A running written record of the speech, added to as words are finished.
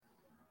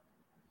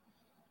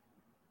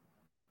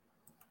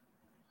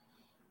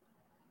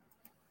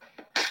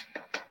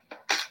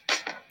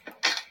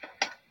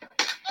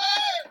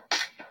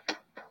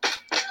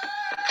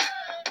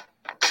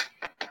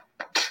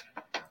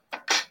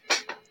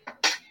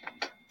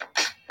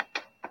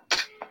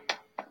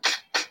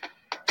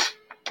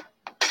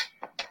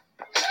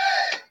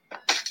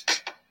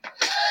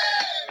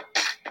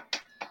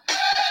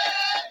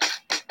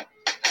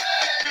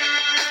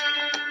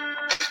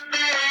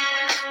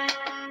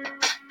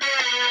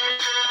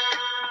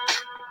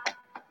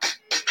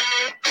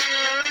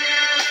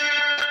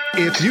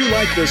If you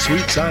like the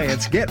sweet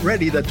science, get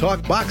ready to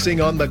talk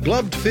boxing on the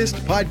Gloved Fist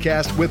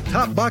podcast with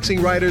top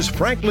boxing writers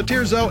Frank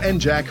Latirzo and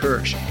Jack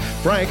Hirsch.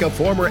 Frank, a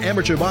former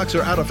amateur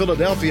boxer out of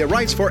Philadelphia,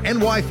 writes for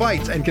NY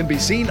Fights and can be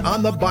seen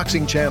on the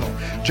Boxing Channel.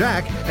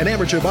 Jack, an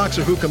amateur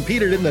boxer who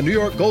competed in the New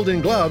York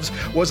Golden Gloves,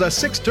 was a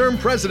 6-term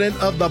president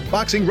of the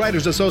Boxing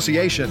Writers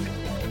Association.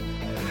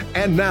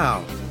 And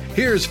now,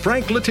 here's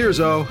Frank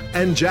Latirzo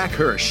and Jack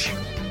Hirsch.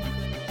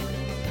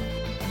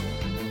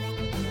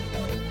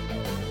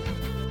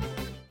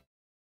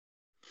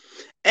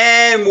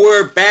 And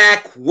we're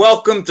back.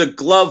 Welcome to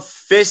Glove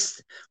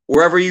Fist,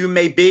 wherever you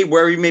may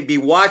be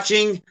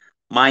watching.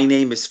 My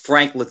name is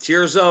Frank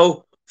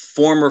Latirzo,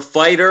 former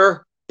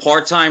fighter,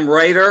 part-time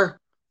writer,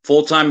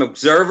 full-time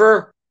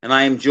observer, and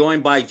I am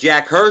joined by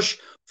Jack Hirsch,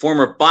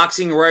 former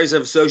Boxing Writers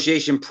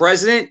Association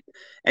president.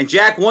 And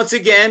Jack, once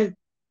again,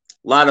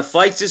 a lot of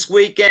fights this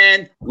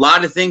weekend, a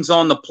lot of things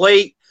on the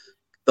plate.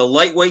 The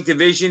lightweight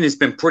division has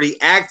been pretty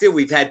active.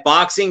 We've had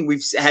boxing.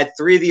 We've had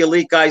 3 of the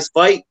elite guys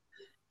fight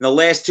in the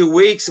last 2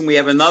 weeks, and we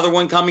have another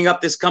one coming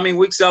up this coming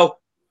week. So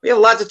we have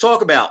a lot to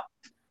talk about.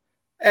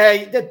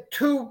 Hey, the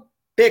 2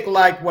 big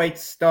lightweight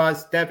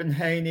stars, Devin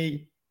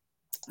Haney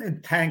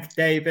and Tank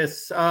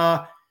Davis,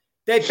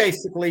 they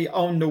basically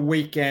own the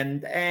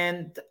weekend.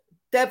 And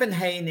Devin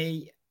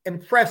Haney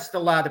impressed a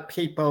lot of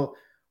people,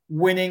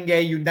 winning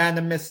a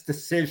unanimous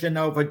decision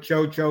over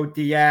Jojo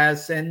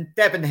Diaz. And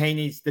Devin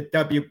Haney's the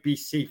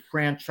WBC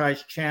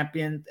franchise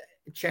champion.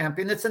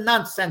 It's a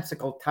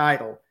nonsensical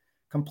title.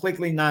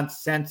 Completely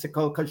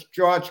nonsensical, because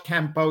George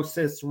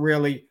Kambosos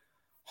really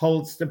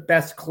holds the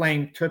best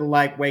claim to the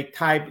lightweight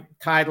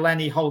title, and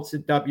he holds the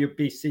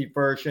WBC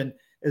version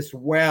as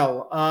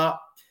well.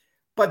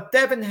 But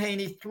Devin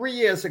Haney, 3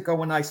 years ago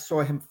when I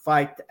saw him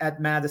fight at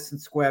Madison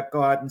Square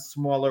Garden,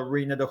 small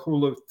arena, the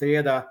Hulu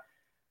Theater,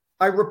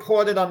 I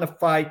reported on the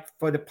fight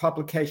for the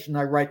publication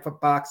I write for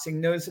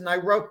Boxing News, and I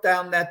wrote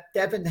down that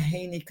Devin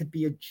Haney could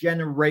be a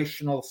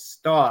generational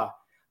star.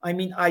 I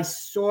mean, I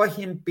saw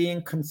him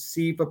being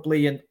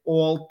conceivably an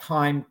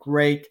all-time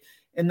great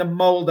in the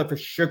mold of a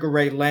Sugar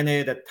Ray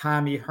Leonard, a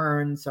Tommy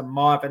Hearns, a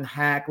Marvin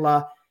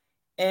Hagler.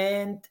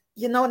 And,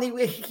 you know,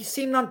 he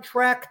seemed on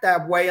track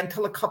that way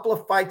until a couple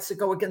of fights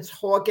ago against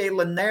Jorge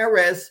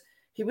Linares.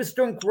 He was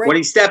doing great. When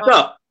he stepped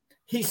up.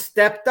 He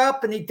stepped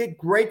up and he did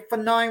great for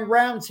 9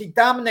 rounds. He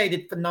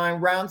dominated for 9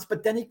 rounds,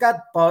 but then he got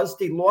buzzed.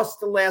 He lost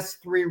the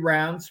last 3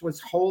 rounds, was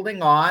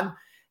holding on.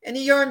 And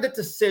he earned a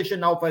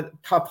decision over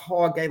tough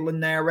Jorge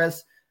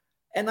Linares.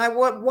 And I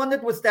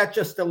wondered, was that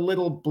just a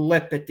little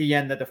blip at the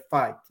end of the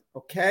fight?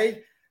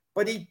 Okay.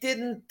 But he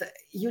didn't,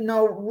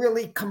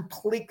 really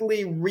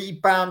completely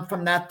rebound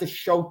from that to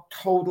show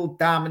total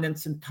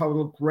dominance and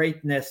total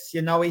greatness. He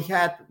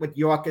had with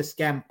Yorkis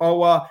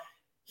Gamboa,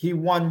 he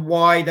won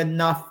wide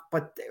enough,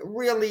 but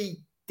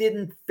really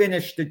didn't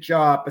finish the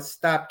job or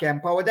stop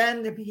Gamboa.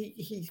 Then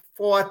he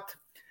fought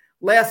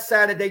last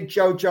Saturday,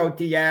 Jojo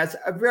Diaz,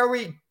 a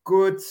very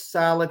good,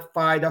 solid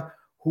fighter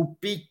who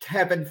beat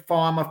Kevin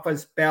Farmer for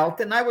his belt.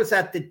 And I was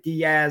at the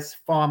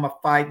Diaz-Farmer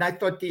fight, and I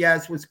thought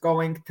Diaz was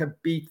going to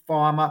beat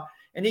Farmer,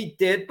 and he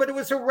did, but it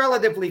was a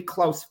relatively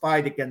close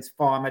fight against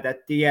Farmer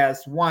that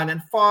Diaz won.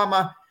 And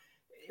Farmer,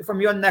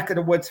 from your neck of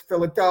the woods,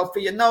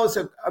 Philadelphia, knows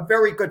a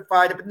very good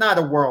fighter, but not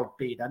a world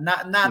beater,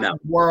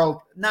 not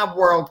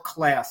world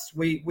class.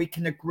 We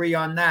can agree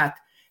on that.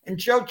 And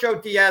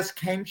Jojo Diaz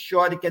came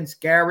short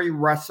against Gary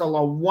Russell,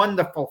 a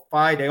wonderful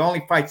fighter. He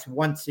only fights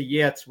once a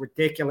year. It's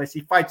ridiculous.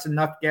 He fights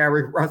enough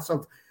Gary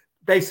Russell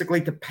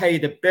basically to pay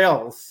the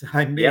bills.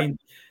 I mean,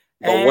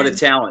 But what a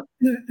talent.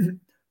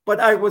 But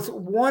I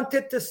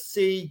wanted to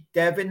see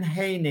Devin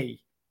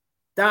Haney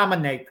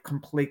dominate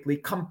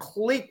completely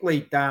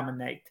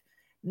dominate.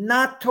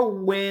 Not to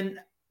win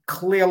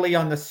clearly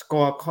on the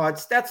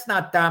scorecards. That's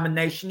not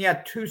domination. He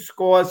had 2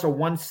 scores, a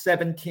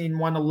 117,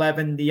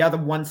 111, the other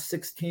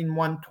 116,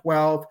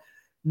 112.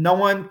 No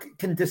one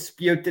can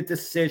dispute the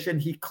decision.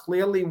 He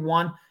clearly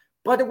won,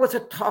 but it was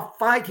a tough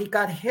fight. He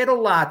got hit a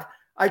lot.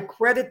 I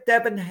credit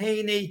Devin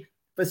Haney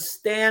for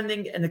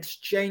standing and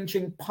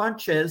exchanging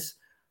punches,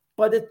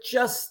 but it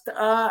just,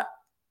 the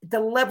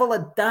level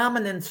of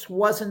dominance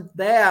wasn't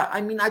there.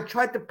 I mean, I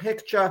tried to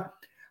picture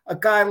a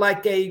guy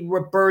like a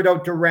Roberto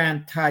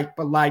Duran type,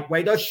 a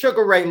lightweight, or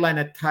Sugar Ray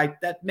Leonard type.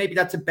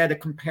 That's a better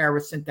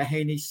comparison to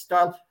Haney's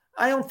style.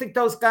 I don't think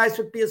those guys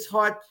would be as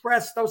hard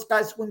pressed. Those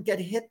guys wouldn't get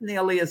hit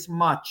nearly as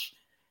much.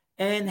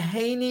 And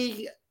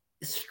Haney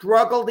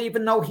struggled,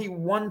 even though he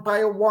won by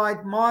a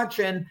wide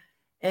margin.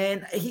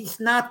 And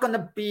he's not going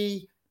to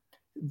be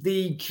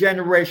the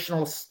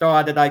generational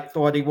star that I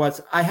thought he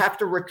was. I have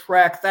to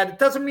retract that. It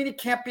doesn't mean he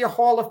can't be a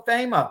Hall of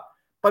Famer.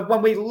 But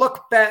when we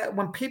look back,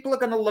 when people are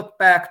going to look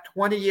back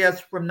 20 years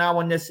from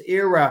now in this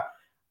era,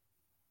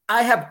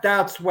 I have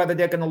doubts whether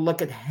they're going to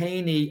look at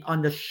Haney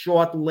on the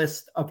short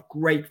list of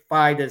great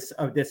fighters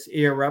of this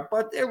era.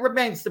 But it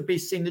remains to be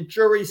seen. The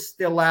jury's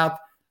still out.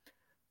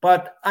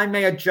 But I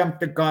may have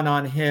jumped the gun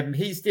on him.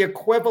 He's the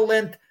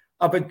equivalent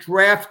of a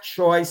draft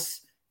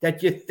choice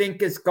that you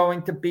think is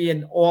going to be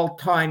an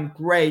all-time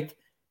great.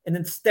 And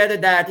instead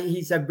of that,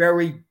 he's a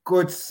very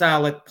good,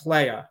 solid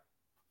player.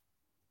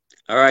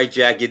 All right,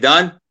 Jack, you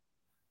done?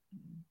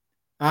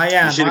 I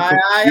am. You should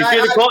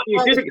have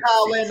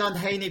called in on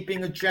Haney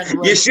being a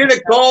generation. You should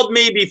have called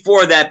me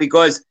before that,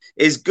 because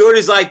as good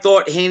as I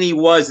thought Haney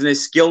was and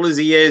as skilled as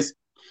he is,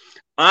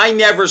 I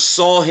never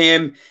saw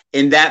him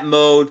in that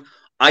mode.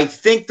 I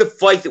think the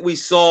fight that we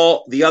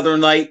saw the other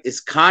night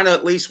is kind of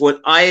at least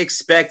what I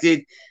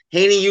expected.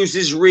 Haney used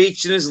his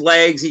reach and his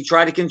legs. He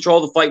tried to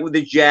control the fight with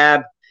a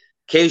jab,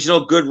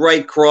 occasional good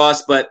right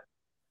cross, but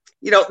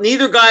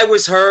neither guy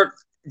was hurt.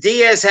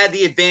 Diaz had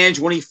the advantage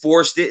when he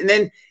forced it, and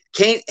then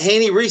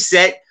Haney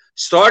reset,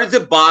 started to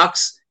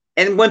box,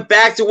 and went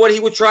back to what he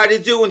would try to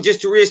do and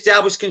just to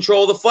reestablish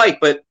control of the fight.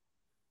 But,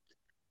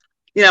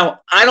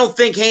 I don't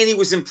think Haney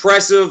was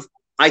impressive.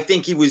 I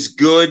think he was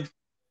good.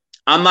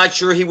 I'm not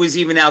sure he was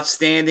even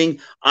outstanding.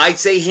 I'd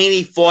say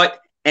Haney fought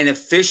an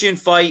efficient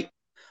fight,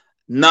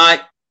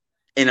 not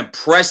an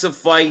impressive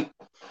fight.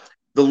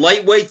 The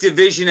lightweight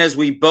division, as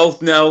we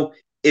both know,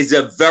 is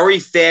a very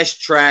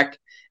fast track.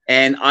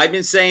 And I've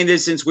been saying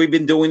this since we've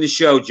been doing the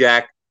show,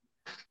 Jack.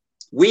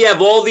 We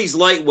have all these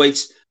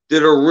lightweights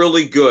that are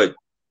really good.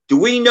 Do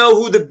we know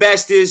who the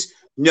best is?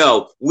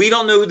 No, we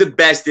don't know who the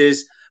best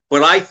is.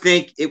 But I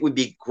think it would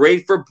be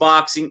great for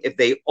boxing if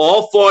they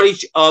all fought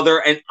each other.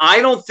 And I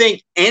don't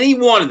think any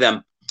one of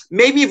them,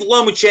 maybe if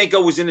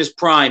Lomachenko was in his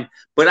prime,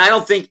 but I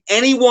don't think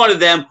any one of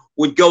them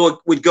would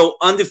go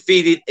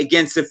undefeated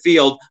against the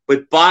field.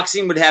 But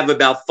boxing would have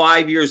about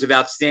 5 years of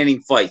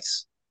outstanding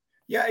fights.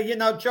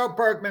 Yeah, Joe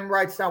Bergman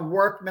writes down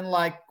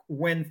workmanlike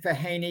win for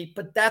Haney,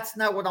 but that's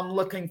not what I'm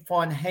looking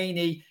for in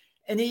Haney.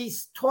 And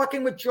he's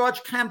talking with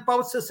George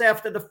Kambosos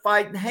after the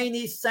fight, and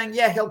Haney's saying,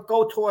 yeah, he'll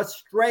go to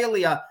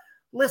Australia.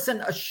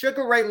 Listen, a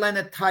Sugar Ray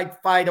Leonard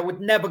type fighter would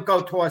never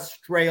go to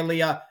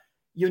Australia,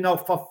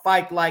 for a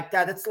fight like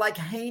that. It's like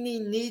Haney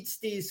needs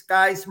these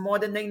guys more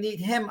than they need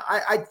him.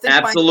 I think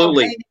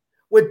absolutely Haney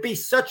would be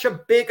such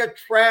a big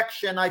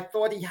attraction. I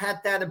thought he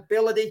had that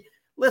ability.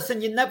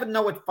 Listen, you never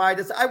know with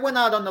fighters. I went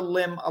out on a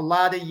limb a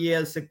lot of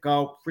years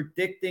ago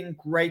predicting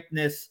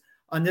greatness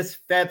on this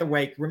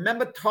featherweight.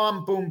 Remember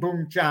Tom Boom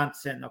Boom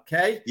Johnson,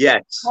 okay?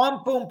 Yes.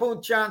 Tom Boom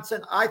Boom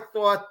Johnson, I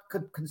thought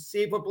could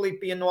conceivably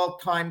be an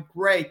all-time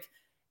great.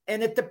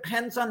 And it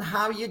depends on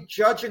how you're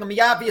judging him. He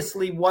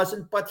obviously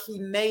wasn't, but he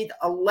made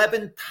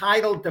 11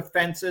 title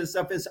defenses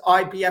of his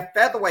IBF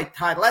featherweight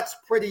title. That's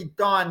pretty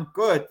darn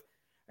good.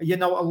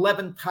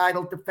 11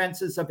 title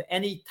defenses of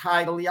any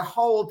title you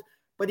hold.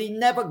 But he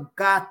never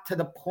got to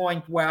the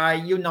point where I,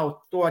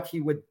 thought he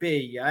would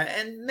be.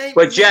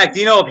 But Jack,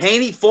 if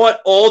Haney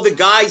fought all the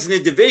guys in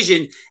the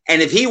division,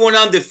 and if he went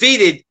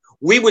undefeated,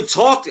 we would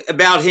talk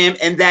about him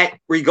in that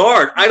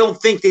regard. I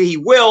don't think that he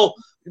will,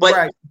 but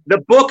right. The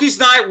book is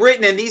not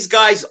written, and these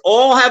guys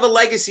all have a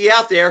legacy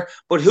out there.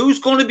 But who's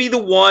going to be the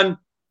one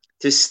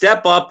to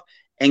step up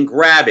and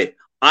grab it?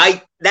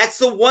 That's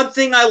the one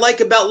thing I like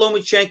about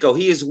Lomachenko.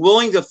 He is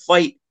willing to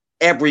fight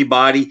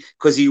everybody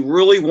because he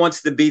really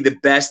wants to be the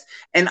best.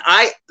 And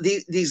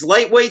these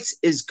lightweights,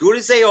 as good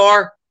as they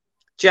are,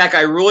 Jack,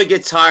 I really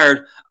get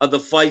tired of the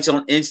fights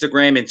on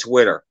Instagram and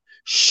Twitter.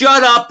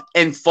 Shut up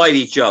and fight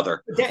each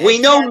other. We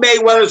know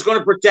Mayweather's going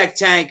to protect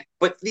Tank,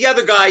 but the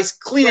other guys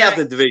clean out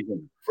the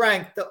division.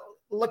 Frank,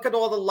 look at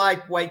all the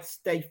lightweights.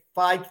 They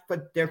fight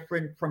for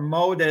different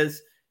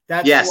promoters.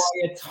 That's why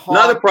it's hard.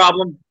 Another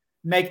problem.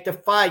 Make the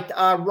fight.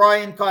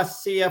 Ryan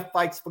Garcia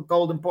fights for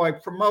Golden Boy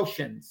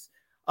Promotions.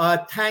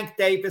 Tank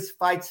Davis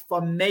fights for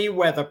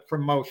Mayweather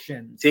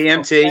Promotions.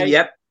 TMT, okay?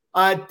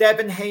 Yep.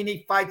 Devin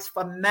Haney fights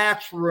for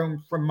Matchroom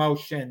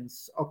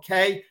Promotions.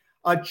 Okay.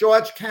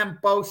 George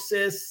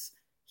Kambosos,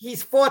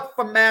 he's fought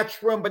for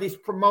Matchroom, but he's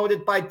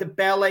promoted by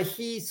DiBella.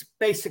 He's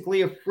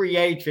basically a free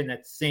agent,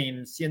 it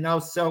seems,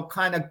 so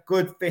kind of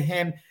good for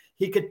him.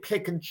 He could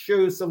pick and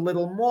choose a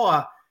little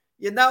more.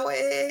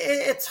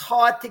 It's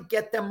hard to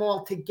get them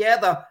all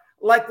together.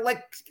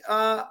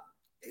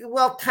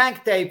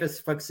 Tank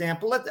Davis, for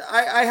example.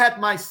 I had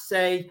my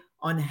say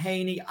on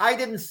Haney. I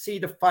didn't see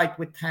the fight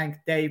with Tank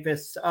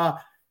Davis.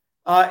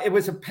 It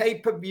was a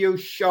pay-per-view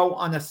show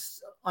on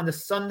a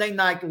Sunday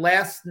night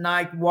last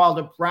night while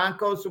the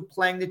Broncos were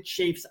playing the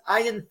Chiefs.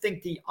 I didn't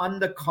think the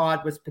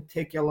undercard was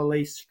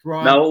particularly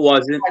strong. No, it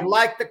wasn't. I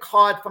liked the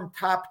card from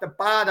top to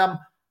bottom.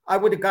 I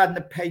would have gotten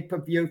the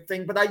pay-per-view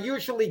thing, but I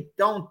usually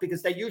don't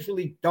because they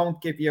usually don't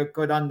give you a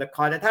good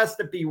undercard. It has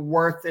to be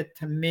worth it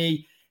to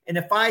me. And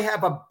if I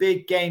have a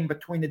big game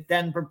between the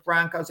Denver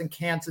Broncos and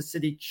Kansas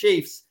City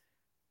Chiefs,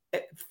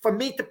 for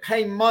me to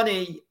pay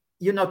money,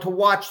 to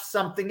watch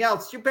something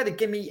else, you better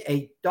give me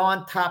a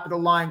darn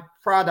top-of-the-line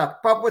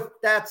product. But with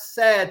that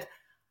said,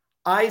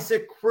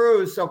 Isaac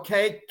Cruz,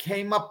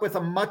 came up with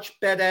a much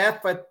better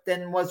effort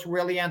than was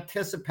really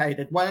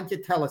anticipated. Why don't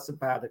you tell us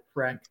about it,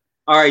 Frank?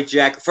 All right,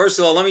 Jack. First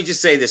of all, let me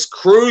just say this.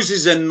 Cruz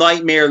is a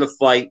nightmare to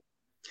fight.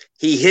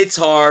 He hits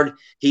hard.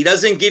 He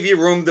doesn't give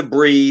you room to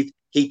breathe.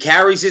 He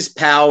carries his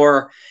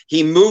power.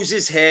 He moves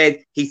his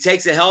head. He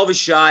takes a hell of a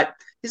shot.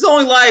 His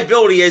only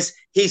liability is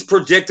he's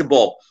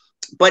predictable.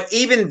 But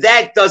even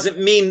that doesn't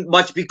mean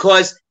much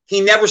because he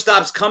never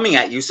stops coming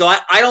at you. So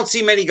I don't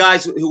see many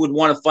guys who would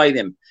want to fight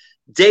him.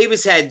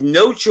 Davis had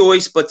no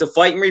choice but to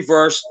fight in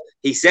reverse.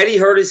 He said he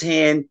hurt his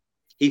hand.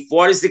 He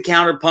fought as the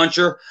counter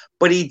puncher,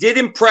 but he did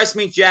impress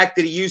me, Jack,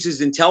 that he used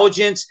his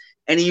intelligence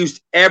and he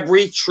used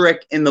every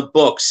trick in the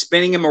book,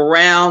 spinning him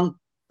around.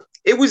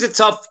 It was a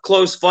tough,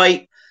 close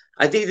fight.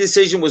 I think the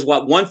decision was,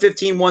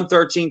 115,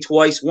 113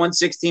 twice,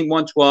 116,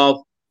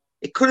 112.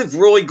 It could have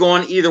really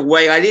gone either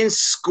way. I didn't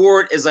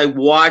score it as I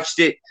watched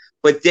it,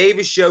 but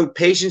Davis showed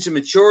patience and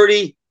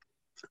maturity.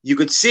 You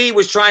could see he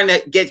was trying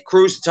to get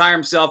Cruz to tire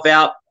himself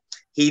out.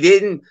 He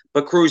didn't,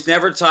 but Cruz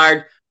never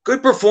tired.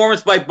 Good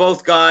performance by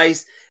both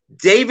guys.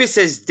 Davis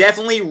has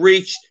definitely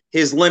reached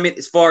his limit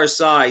as far as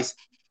size.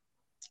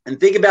 And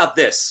think about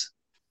this.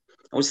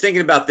 I was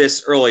thinking about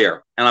this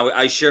earlier, and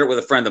I shared it with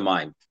a friend of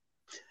mine.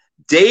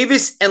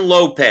 Davis and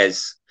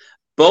Lopez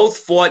both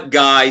fought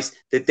guys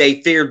that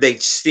they feared they'd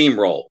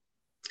steamroll.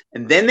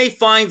 And then they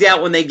find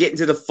out when they get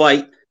into the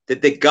fight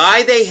that the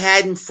guy they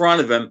had in front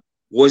of him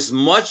was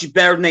much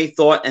better than they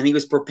thought, and he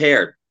was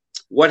prepared.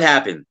 What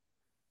happened?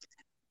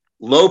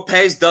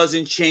 Lopez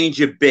doesn't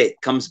change a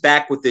bit, comes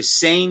back with the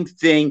same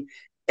thing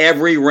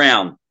every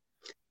round.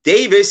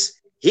 Davis,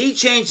 he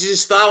changes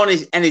his style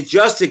and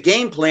adjusts the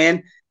game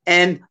plan,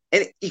 and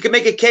you can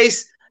make a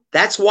case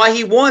that's why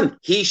he won.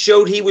 He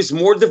showed he was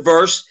more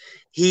diverse.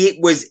 He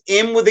was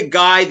in with a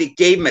guy that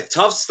gave him a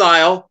tough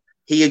style.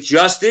 He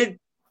adjusted,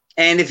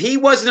 and if he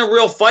wasn't a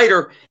real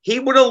fighter, he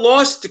would have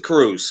lost to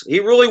Cruz. He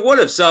really would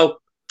have. So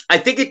I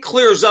think it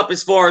clears up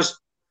as far as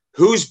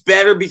who's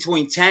better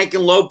between Tank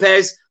and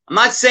Lopez. I'm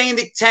not saying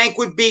that Tank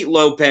would beat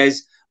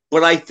Lopez,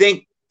 but I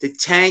think the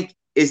Tank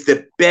is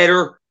the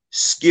better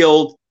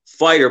skilled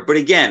fighter. But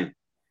again,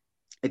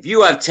 if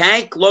you have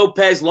Tank,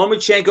 Lopez,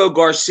 Lomachenko,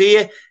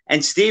 Garcia,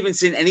 and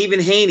Stevenson, and even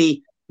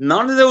Haney,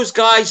 none of those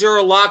guys are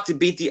a lock to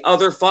beat the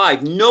other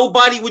five.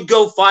 Nobody would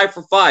go 5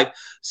 for 5.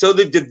 So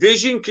the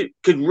division could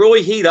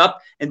really heat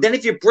up. And then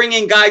if you bring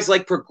in guys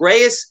like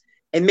Prograis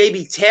and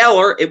maybe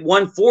Taylor at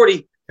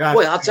 140,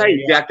 boy, I'll tell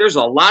you, Jack, there's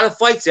a lot of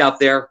fights out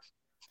there.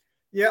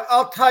 Yeah,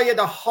 I'll tell you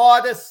the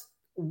hardest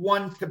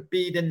one to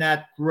beat in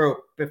that group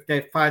if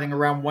they're fighting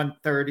around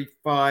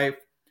 135.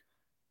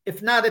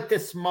 If not at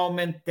this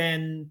moment,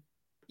 then,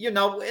 in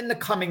the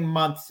coming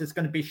months, it's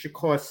going to be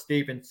Shakur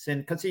Stevenson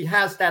because he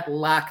has that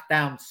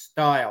lockdown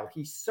style.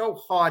 He's so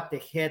hard to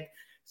hit,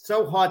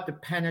 so hard to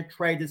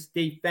penetrate his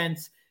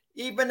defense.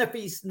 Even if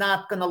he's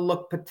not going to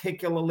look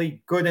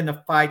particularly good in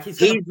a fight, he's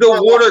the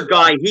water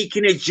guy. He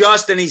can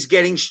adjust and he's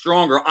getting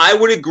stronger. I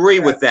would agree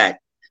with that.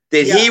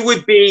 He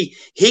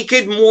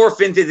could morph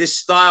into this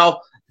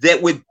style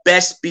that would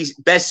best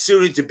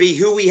suited to be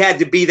who he had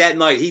to be that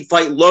night. He'd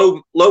fight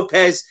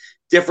Lopez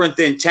different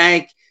than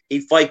Tank.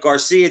 He'd fight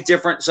Garcia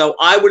different. So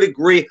I would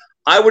agree.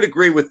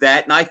 With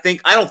that. And I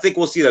don't think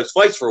we'll see those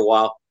fights for a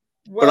while.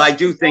 But I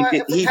do think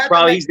that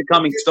he's the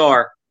coming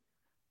star.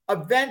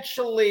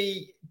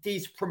 Eventually,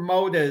 these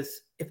promoters,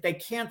 if they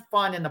can't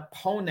find an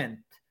opponent,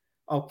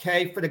 for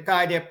the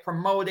guy they're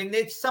promoting,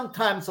 they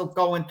sometimes will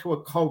go into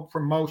a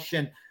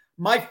co-promotion.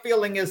 My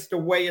feeling is the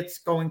way it's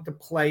going to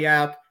play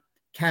out,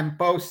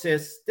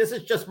 Kambosos, this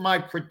is just my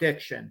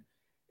prediction,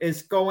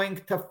 is going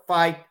to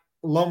fight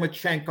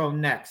Lomachenko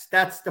next.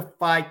 That's the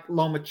fight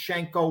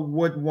Lomachenko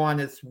would want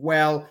as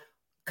well.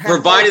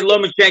 Provided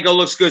Lomachenko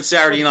looks good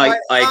Saturday night,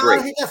 I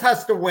agree. He just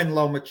has to win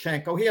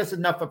Lomachenko. He has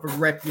enough of a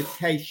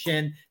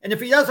reputation. And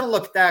if he doesn't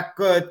look that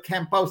good,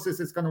 Kambosos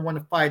is going to want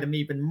to fight him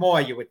even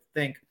more, you would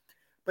think.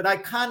 But I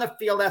kind of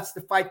feel that's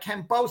the fight.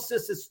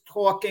 Kambosos is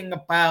talking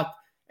about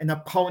an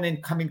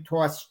opponent coming to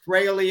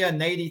Australia,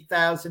 an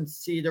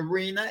 80,000-seat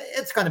arena.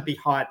 It's going to be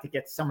hard to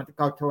get someone to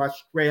go to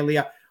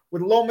Australia.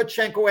 Would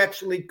Lomachenko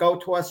actually go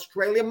to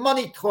Australia?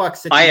 Money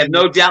talks. I have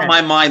no doubt in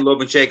my mind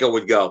Lomachenko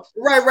would go.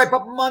 Right.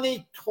 But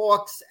money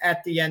talks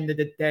at the end of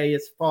the day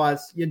as far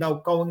as,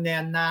 going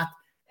there, not.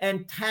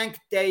 And Tank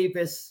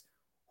Davis,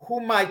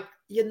 who might,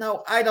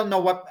 I don't know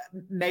what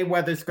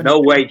Mayweather's going to do. No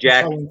way,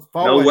 Jack.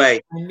 No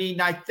way. I mean,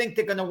 I think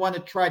they're going to want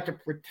to try to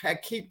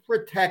keep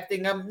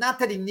protecting him. Not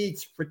that he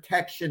needs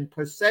protection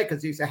per se,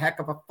 because he's a heck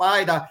of a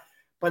fighter.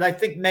 But I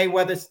think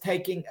Mayweather's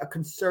taking a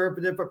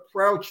conservative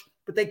approach.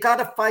 But they got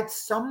to fight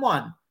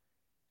someone.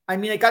 I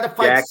mean, they got to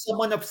fight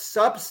someone of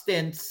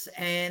substance.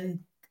 And,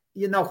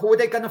 who are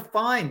they going to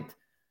find?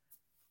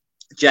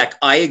 Jack,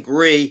 I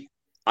agree.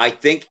 I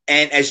think,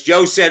 and as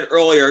Joe said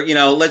earlier,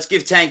 let's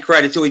give Tank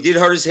credit too. He did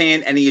hurt his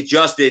hand and he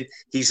adjusted.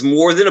 He's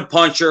more than a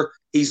puncher.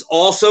 He's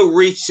also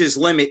reached his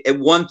limit at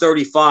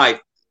 135.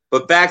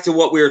 But back to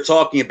what we were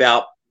talking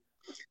about,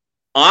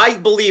 I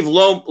believe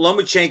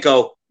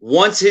Lomachenko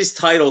wants his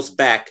titles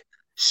back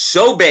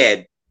so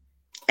bad.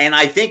 And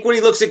I think when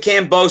he looks at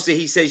Kambosos,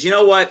 he says, you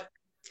know what?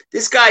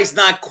 This guy's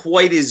not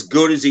quite as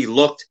good as he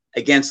looked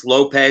against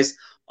Lopez.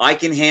 I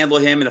can handle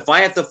him. And if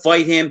I have to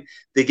fight him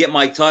to get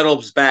my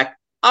titles back,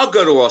 I'll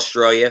go to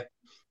Australia.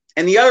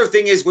 And the other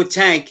thing is with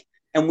Tank,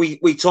 and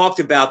we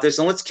talked about this,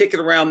 and let's kick it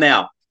around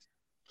now.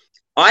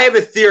 I have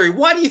a theory.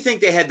 Why do you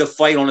think they had to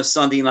fight on a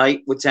Sunday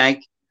night with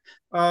Tank?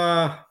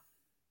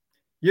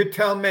 You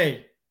tell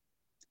me.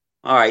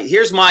 All right,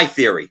 here's my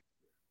theory.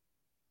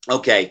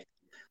 Okay.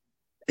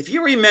 If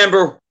you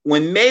remember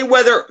when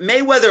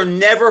Mayweather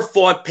never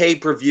fought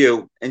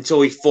pay-per-view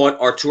until he fought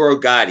Arturo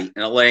Gatti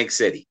in Atlantic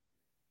City.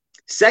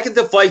 Second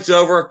the fight's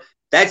over,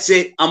 that's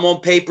it. I'm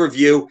on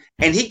pay-per-view.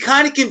 And he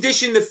kind of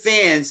conditioned the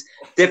fans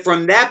that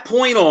from that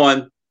point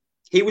on,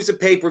 he was a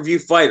pay-per-view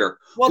fighter.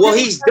 Well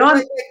he's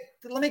done.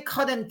 Let me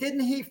cut in.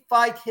 Didn't he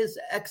fight his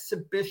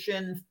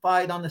exhibition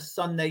fight on a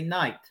Sunday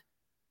night?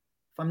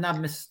 If I'm not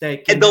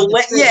mistaken.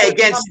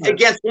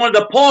 Against one of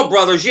the Paul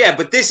brothers. Yeah,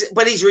 but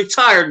he's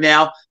retired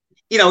now.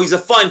 You know, he's a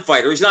fun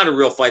fighter. He's not a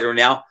real fighter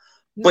now.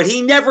 But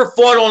he never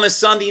fought on a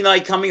Sunday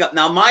night coming up.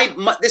 Now,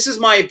 this is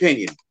my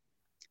opinion.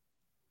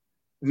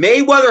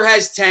 Mayweather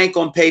has Tank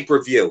on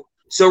pay-per-view.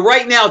 So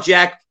right now,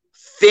 Jack,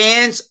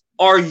 fans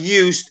are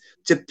used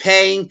to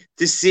paying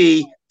to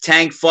see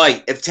Tank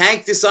fight. If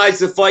Tank decides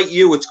to fight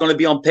you, it's going to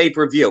be on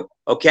pay-per-view,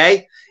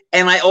 okay?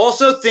 And I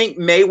also think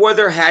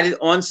Mayweather had it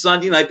on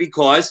Sunday night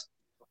because,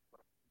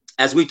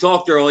 as we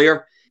talked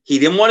earlier, he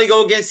didn't want to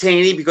go against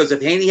Haney because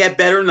if Haney had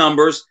better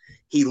numbers,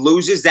 he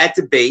loses that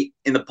debate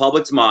in the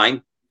public's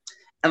mind.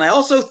 And I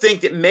also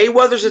think that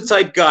Mayweather's a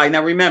type guy.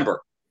 Now,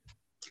 remember,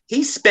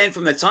 he spent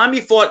from the time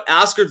he fought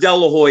Oscar De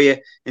La Hoya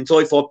until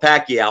he fought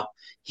Pacquiao,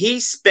 he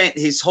spent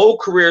his whole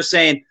career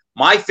saying,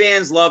 my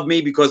fans love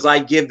me because I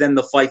give them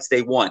the fights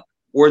they want,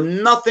 where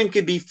nothing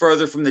could be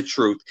further from the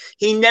truth.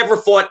 He never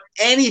fought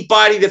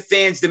anybody the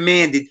fans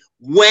demanded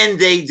when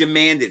they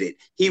demanded it.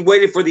 He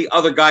waited for the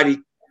other guy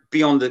to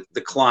be on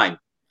the climb.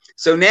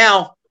 So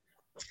now,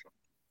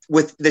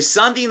 with the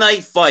Sunday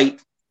night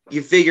fight,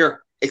 you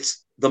figure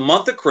it's the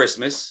month of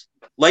Christmas.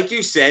 Like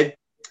you said,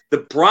 the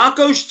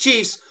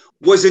Broncos-Chiefs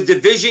was a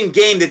division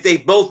game that they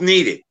both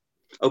needed.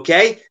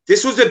 Okay?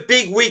 This was a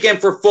big weekend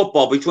for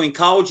football between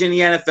college and the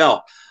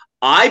NFL.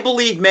 I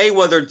believe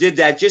Mayweather did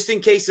that just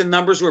in case the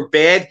numbers were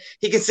bad.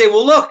 He could say,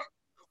 well, look,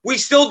 we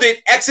still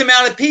did X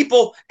amount of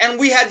people, and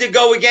we had to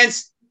go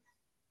against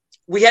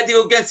the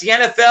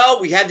NFL.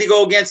 We had to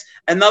go against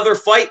another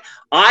fight.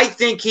 I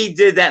think he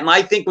did that, and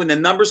I think when the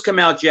numbers come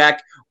out,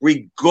 Jack,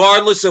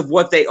 regardless of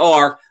what they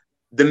are,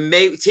 the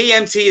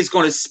TMT is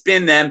going to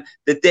spin them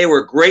that they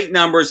were great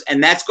numbers,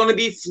 and that's going to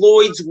be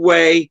Floyd's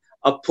way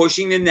of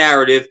pushing the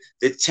narrative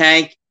that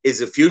Tank is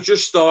a future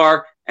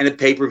star and a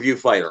pay-per-view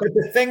fighter. But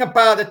the thing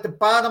about it, the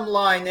bottom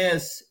line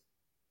is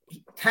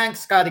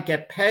Tank's got to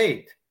get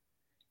paid.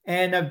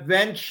 And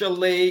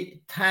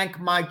eventually, Tank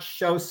might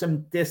show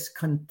some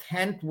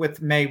discontent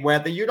with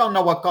Mayweather. You don't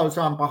know what goes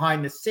on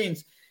behind the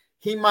scenes.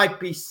 He might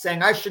be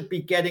saying, I should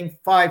be getting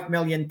 $5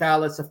 million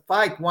a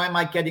fight. Why am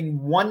I getting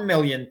 $1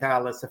 million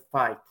a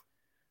fight?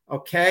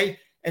 Okay?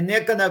 And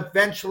they're going to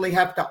eventually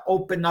have to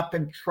open up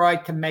and try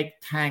to make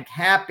Tank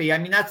happy. I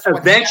mean, that's what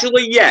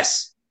eventually,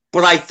 yes.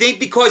 But I think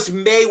because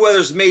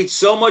Mayweather's made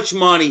so much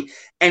money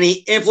and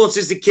he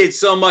influences the kids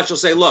so much, he'll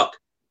say, look,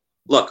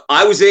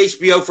 I was at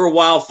HBO for a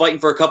while fighting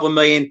for a couple of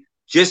million.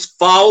 Just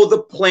follow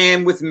the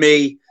plan with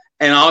me,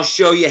 and I'll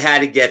show you how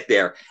to get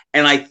there.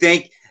 And I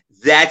think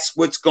that's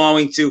what's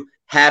going to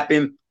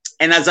happen.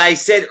 And as I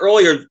said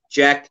earlier,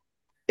 Jack,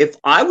 if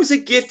I was a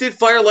gifted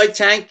fighter like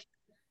Tank,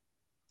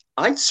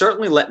 I'd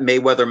certainly let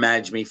Mayweather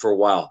manage me for a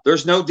while.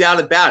 There's no doubt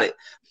about it.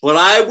 But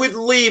I would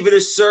leave at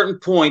a certain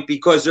point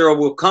because there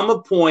will come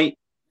a point,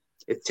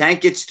 if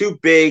Tank gets too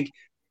big,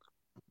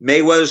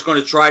 Mayweather's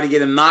going to try to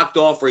get him knocked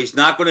off, or he's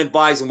not going to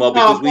advise him well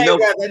because we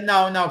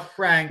know. No,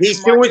 Frank.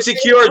 He's too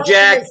insecure,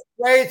 Jack.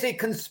 Crazy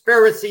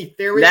conspiracy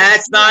theory.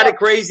 That's not a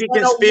crazy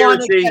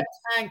conspiracy. Get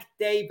Tank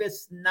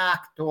Davis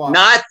knocked off.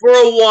 Not for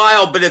a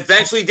while, but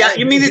eventually down.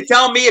 You mean to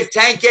tell me if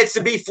Tank gets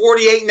to be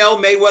 48-0,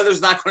 Mayweather's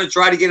not going to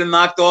try to get him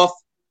knocked off?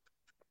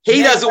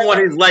 He doesn't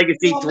want his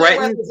legacy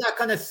threatened. Mayweather's not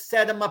going to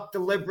set him up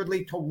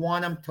deliberately to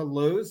want him to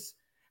lose.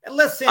 And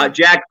listen,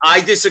 Jack,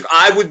 I disagree.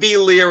 I would be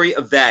leery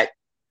of that.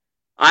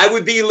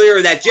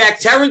 Jack,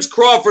 Terrence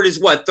Crawford is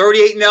what,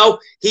 38-0?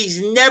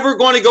 He's never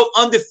going to go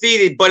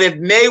undefeated. But if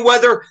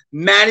Mayweather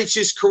managed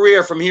his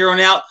career from here on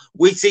out,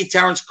 we'd see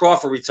Terrence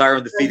Crawford retire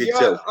undefeated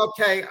too.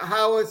 Okay,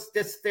 how is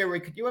this theory?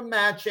 Could you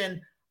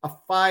imagine a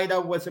fighter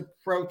was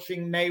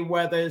approaching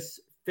Mayweather's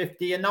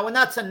 50-0? And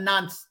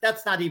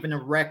that's not even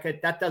a record.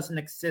 That doesn't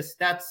exist.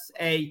 That's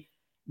a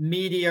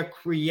media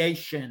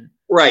creation.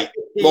 Right.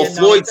 Well,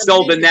 Floyd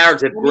sold the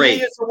narrative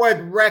great. Use the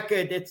word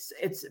record.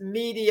 It's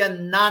media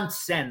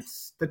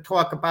nonsense to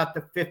talk about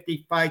the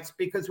 50 fights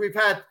because we've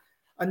had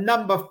a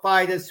number of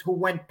fighters who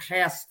went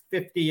past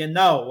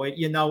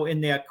 50-0,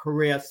 in their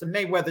career. So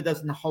Mayweather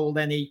doesn't hold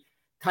any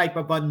type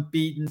of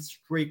unbeaten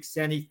streaks,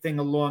 anything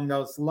along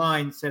those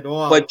lines at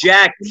all. But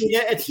Jack,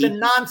 it's the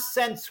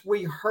nonsense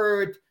we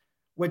heard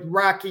with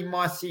Rocky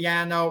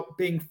Marciano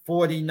being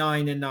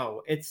 49-0.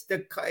 It's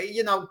the,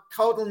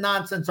 total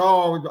nonsense.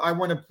 Oh, I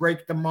want to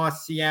break the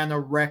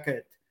Marciano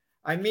record.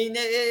 I mean,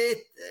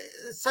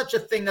 such a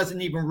thing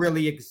doesn't even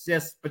really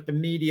exist, but the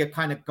media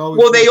kind of goes.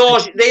 Well, they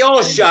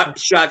all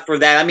shot for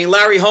that. I mean,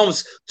 Larry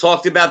Holmes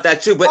talked about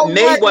that too, but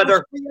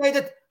Mayweather.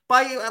 Created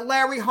by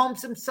Larry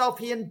Holmes himself.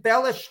 He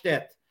embellished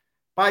it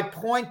by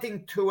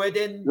pointing to it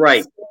and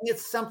right.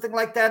 it's something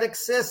like that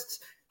exists.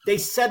 they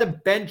set a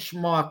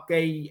benchmark,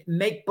 a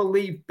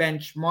make-believe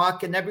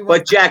benchmark, and everyone.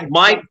 But Jack,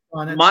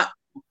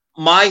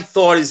 my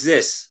thought is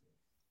this.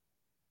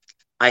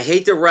 I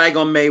hate to rag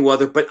on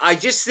Mayweather, but I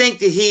just think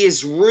that he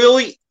has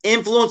really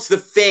influenced the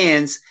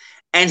fans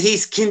and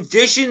he's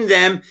conditioned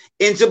them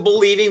into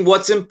believing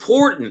what's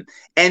important.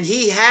 And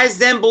he has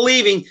them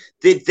believing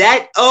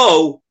that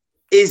O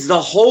is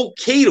the whole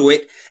key to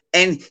it.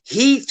 And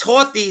he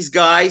taught these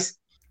guys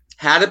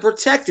how to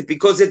protect it,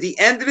 because at the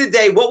end of the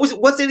day,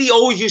 what did he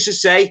always used to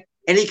say?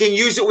 And he can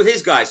use it with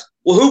his guys.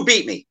 Well, who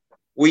beat me?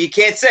 Well, you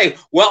can't say,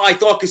 well, I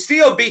thought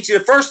Castillo beat you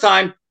the first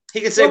time.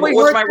 He can say, well,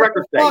 what's my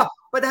record say?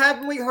 But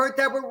haven't we heard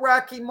that with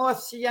Rocky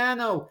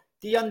Marciano?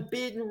 The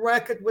unbeaten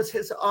record was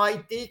his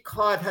ID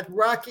card. Had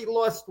Rocky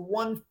lost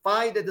one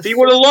fight, if he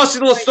would have lost to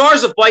the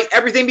Stars a fight,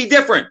 everything be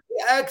different.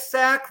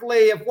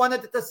 Exactly. If one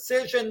of the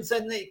decisions,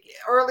 and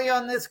early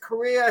on in his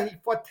career, he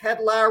fought Ted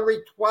Lowry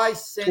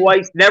twice.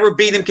 Never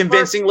beat him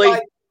convincingly.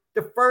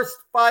 The first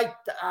fight,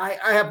 I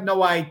have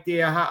no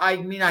idea. I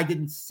mean, I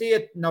didn't see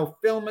it. No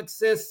film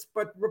exists,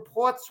 but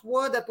reports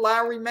were that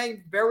Lowry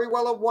may very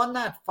well have won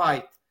that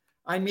fight.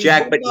 I mean,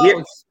 Jack,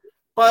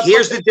 but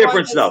here's the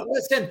difference, though.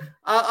 Listen,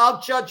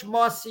 I'll judge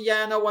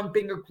Marciano on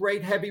being a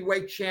great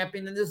heavyweight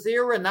champion in his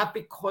era, not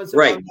because of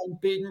an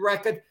unbeaten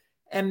record.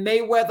 And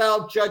Mayweather,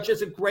 I'll judge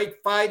as a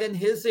great fight in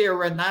his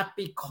era, not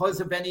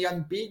because of any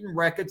unbeaten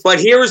records.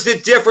 But here's the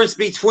difference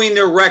between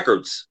their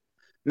records.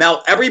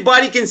 Now,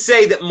 everybody can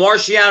say that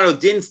Marciano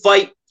didn't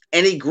fight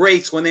any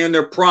greats when they were in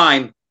their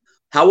prime.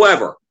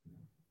 However,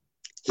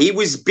 he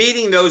was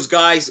beating those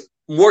guys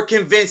more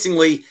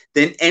convincingly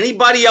than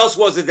anybody else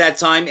was at that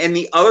time. And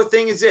the other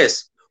thing is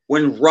this.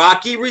 When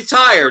Rocky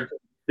retired,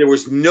 there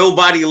was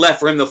nobody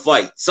left for him to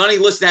fight. Sonny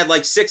Liston had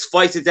like 6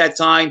 fights at that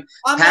time.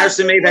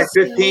 Patterson may have had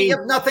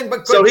 15. Nothing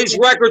but so his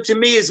record to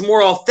me is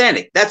more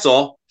authentic. That's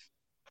all.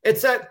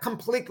 It's a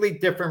completely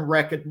different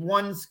record.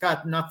 One's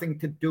got nothing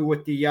to do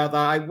with the other.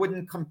 I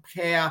wouldn't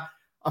compare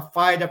a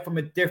fighter from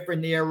a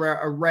different era,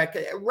 a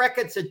record.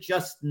 Records are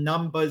just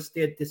numbers.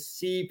 They're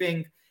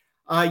deceiving.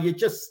 A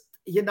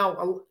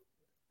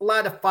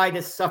lot of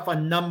fighters suffer a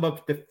number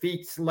of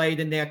defeats late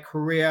in their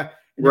career.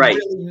 And right.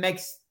 It really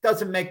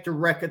doesn't make the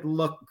record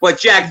look. But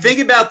Jack, think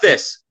about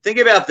this.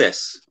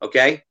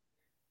 Okay?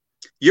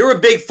 You're a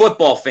big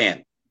football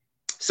fan.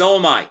 So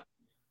am I.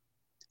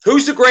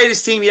 Who's the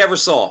greatest team you ever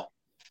saw?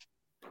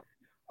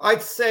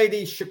 I'd say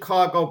the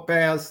Chicago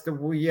Bears. The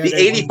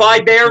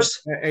 85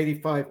 Bears?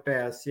 85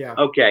 Bears, yeah.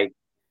 Okay.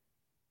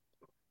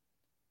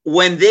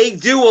 When they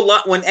do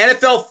when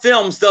NFL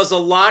Films does a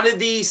lot of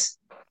these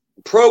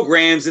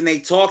programs and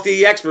they talk to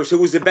the experts who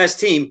was the best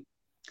team,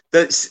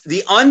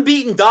 the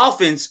unbeaten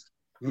Dolphins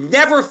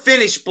never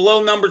finished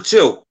below number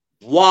 2.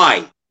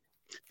 Why?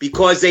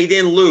 Because they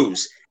didn't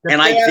lose.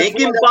 I think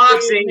in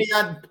boxing,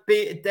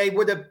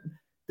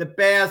 the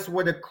Bears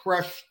would have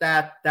crushed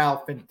that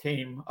Dolphin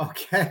team.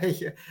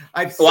 Okay.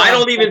 I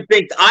don't think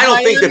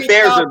the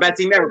Bears are the best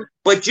team ever.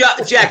 But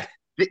Jack,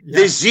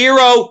 the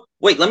zero.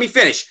 Wait, let me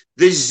finish.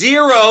 The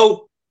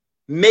zero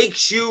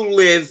makes you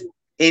live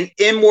in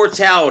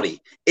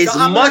immortality. As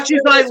much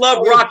as I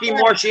love Rocky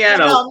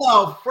Marciano.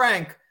 No,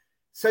 Frank.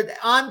 So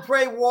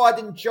Andre Ward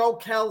and Joe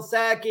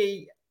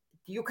Calzaghe,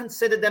 do you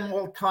consider them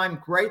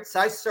all-time greats?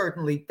 I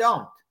certainly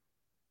don't.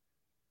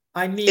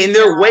 I mean, in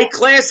their weight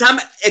class,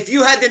 if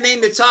you had to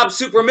name the top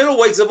super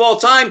middleweights of all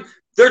time,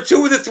 they're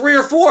 2 of the 3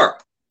 or 4.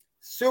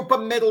 Super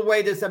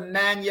middleweight is a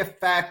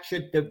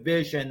manufactured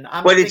division.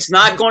 But it's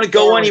not going to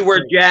go anywhere,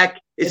 Jack.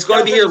 It's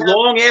going to be here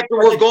long after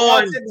we're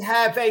gone. It doesn't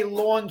have a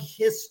long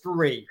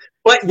history.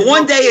 But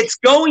one day it's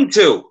going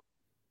to.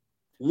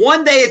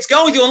 And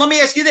let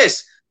me ask you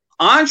this.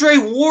 Andre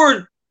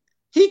Ward,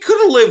 he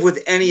could have lived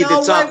with any of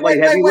the top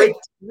light heavyweights.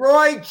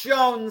 Roy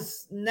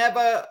Jones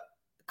never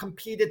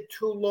competed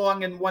too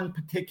long in one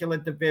particular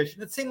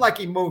division. It seemed like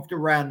he moved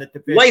around the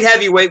division. Light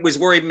heavyweight was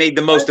where he made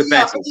the most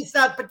offensive. But he's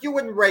not. But you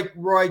wouldn't rate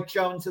Roy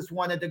Jones as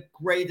one of the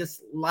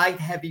greatest light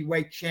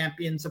heavyweight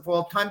champions of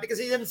all time because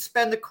he didn't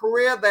spend a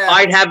career there.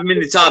 I'd have him in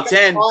the top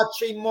 10.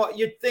 Archie Moore.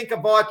 You'd think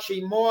of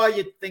Archie Moore.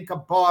 You'd think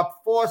of Bob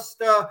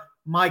Foster,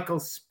 Michael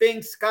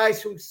Spinks,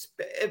 guys who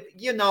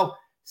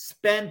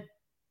spent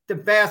the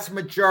vast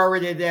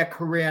majority of their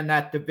career in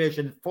that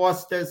division.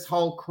 Foster's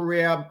whole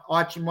career,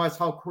 Archie Moore's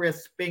whole career,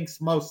 Spinks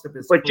most of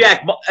his career.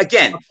 Jack,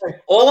 again,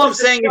 all I'm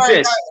saying is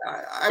this.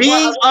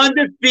 Being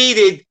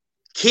undefeated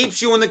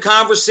keeps you in the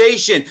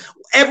conversation.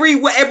 Every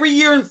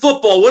year in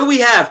football, what do we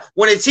have?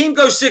 When a team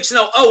goes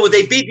 6-0, well,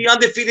 they beat the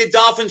undefeated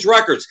Dolphins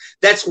records.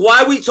 That's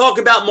why we talk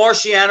about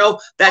Marciano.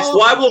 That's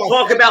why we'll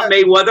talk about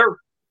Mayweather.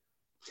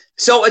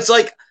 So it's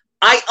like,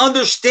 I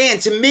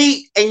understand. To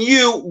me and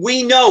you,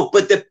 we know.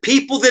 But the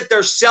people that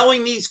they're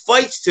selling these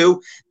fights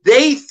to,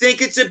 they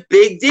think it's a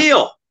big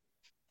deal.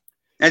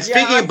 And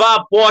speaking of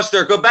Bob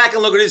Foster, go back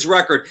and look at his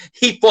record.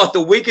 He fought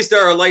the weakest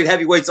era of light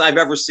heavyweights I've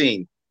ever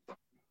seen.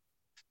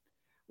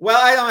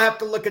 Well, I don't have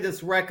to look at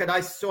his record.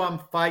 I saw him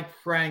fight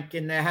Frank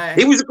in the head.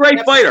 He was a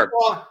great fighter.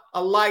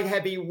 A light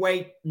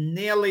heavyweight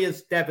nearly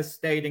as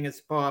devastating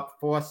as Bob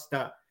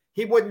Foster.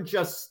 He wouldn't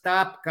just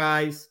stop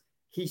guys.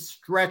 he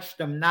stretched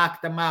him,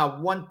 knocked him out.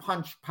 One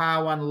punch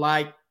power,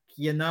 unlike,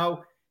 you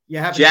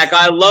have Jack,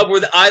 I love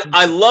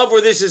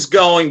where this is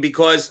going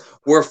because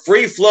we're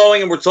free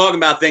flowing and we're talking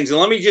about things. And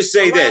let me just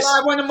say this.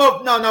 I want to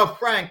move. No,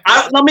 Frank.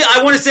 I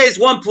want to say this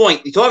one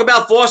point. You talk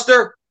about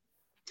Foster,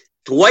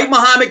 Dwight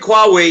Muhammad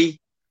Qawi,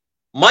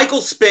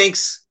 Michael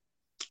Spinks,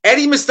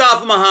 Eddie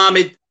Mustafa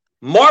Muhammad,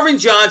 Marvin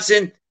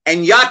Johnson,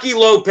 and Yaki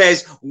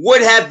Lopez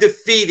would have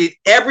defeated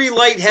every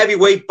light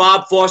heavyweight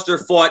Bob Foster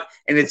fought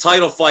in a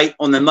title fight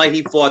on the night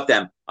he fought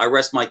them. I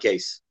rest my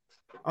case.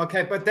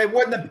 Okay, but they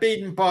wouldn't have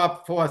beaten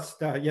Bob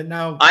Foster,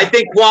 I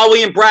think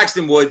Qawi and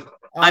Braxton would.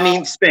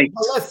 Spinks.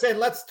 Well, listen,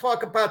 let's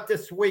talk about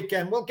this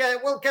weekend. We'll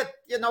get,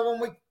 when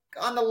we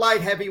on the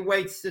light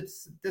heavyweights.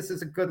 This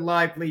is a good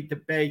lively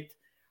debate.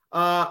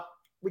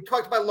 We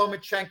talked about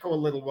Lomachenko a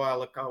little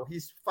while ago.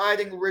 He's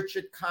fighting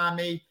Richard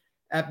Kami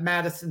at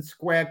Madison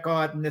Square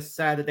Garden this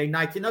Saturday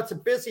night. It's a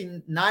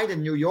busy night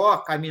in New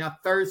York. On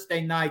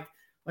Thursday night,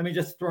 let me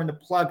just throw in the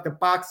plug. The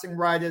Boxing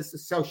Writers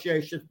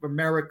Association of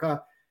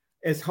America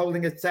is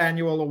holding its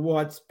annual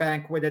awards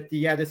banquet at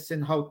the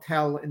Edison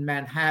Hotel in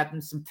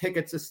Manhattan. Some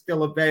tickets are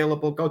still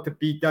available. Go to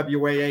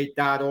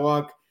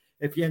bwaa.org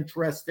if you're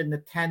interested in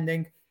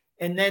attending.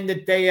 And then the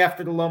day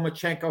after the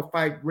Lomachenko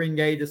fight, Ring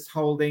 8 is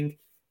holding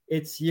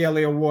its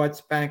yearly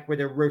awards banquet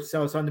at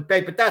Russo's on the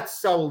Bay. But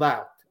that's sold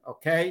out,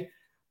 okay?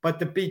 But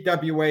the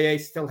BWAA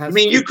still has...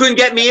 you couldn't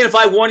get me in if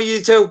I wanted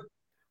you to?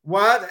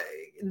 What?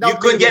 No, you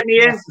couldn't get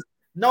me in?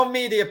 No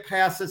media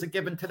passes are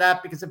given to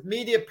that because if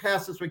media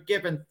passes were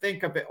given,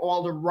 think of it,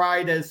 all the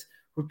riders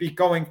would be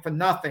going for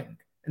nothing.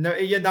 And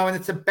and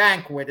it's a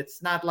banquet.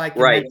 It's not like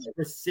an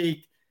extra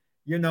seat,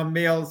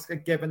 meals are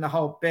given the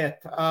whole bit.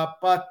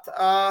 But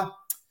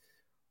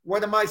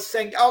what am I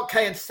saying?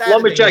 Okay, and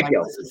Saturday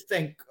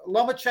night,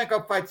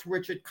 Lomachenko fights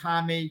Richard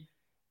Kami,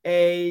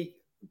 a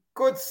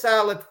good,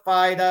 solid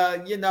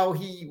fighter.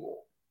 He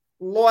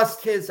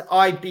lost his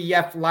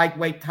IBF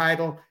lightweight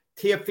title.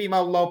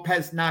 Teofimo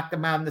Lopez knocked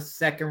him out in the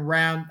second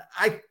round.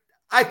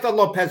 I thought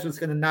Lopez was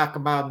going to knock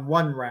him out in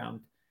one round.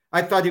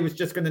 I thought he was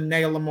just going to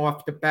nail him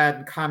off the bat,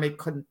 and Kami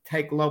couldn't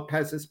take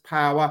Lopez's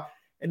power.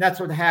 And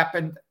that's what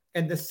happened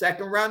in the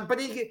second round.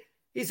 But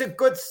he's a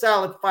good,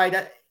 solid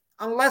fighter.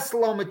 Unless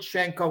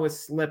Lomachenko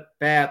has slipped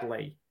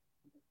badly,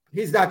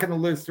 he's not going to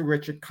lose to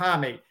Richard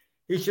Kami.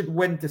 He should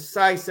win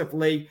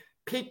decisively.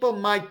 People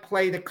might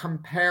play the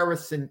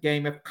comparison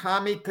game. If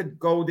Kami could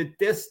go the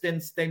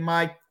distance, they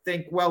might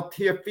think, well,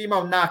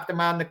 Teofimo knocked him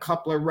out in a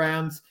couple of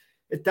rounds.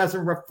 It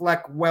doesn't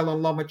reflect well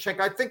on Lomachenko.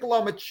 I think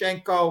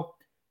Lomachenko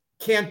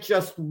can't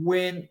just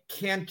win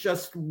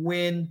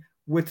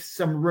with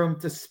some room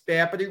to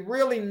spare, but he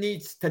really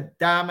needs to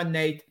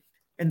dominate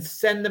and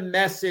send a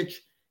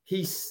message.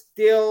 He's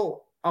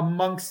still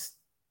amongst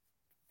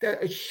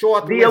the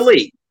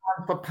elite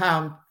pound for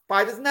pound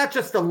fighters, not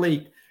just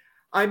elite.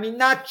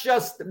 Not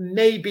just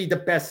maybe the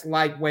best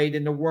lightweight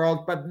in the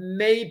world, but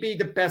maybe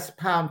the best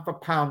pound for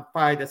pound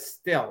fighter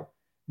still.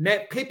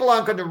 People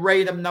aren't going to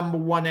rate him number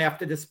one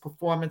after this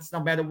performance, no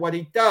matter what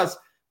he does,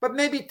 but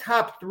maybe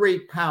top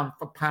 3 pound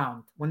for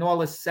pound when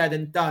all is said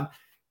and done.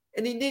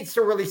 And he needs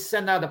to really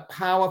send out a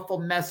powerful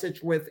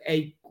message with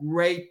a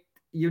great,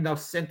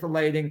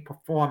 scintillating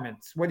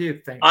performance. What do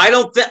you think? I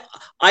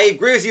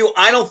agree with you.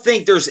 I don't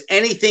think there's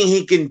anything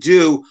he can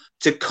do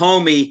to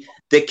Comey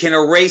that can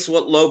erase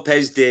what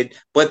Lopez did,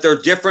 but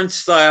they're different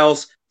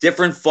styles,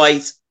 different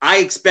fights. I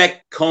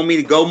expect Comey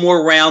to go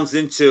more rounds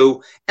than 2.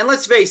 And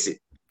let's face it,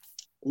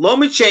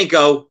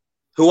 Lomachenko,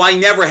 who I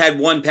never had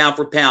 1 pound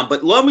for pound,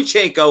 but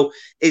Lomachenko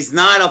is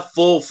not a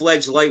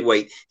full-fledged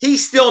lightweight. He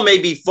still may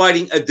be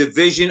fighting a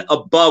division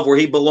above where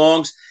he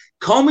belongs.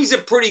 Comey's a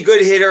pretty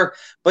good hitter,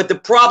 but the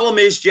problem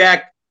is,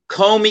 Jack,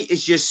 Comey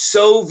is just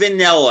so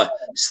vanilla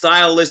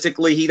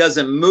stylistically. He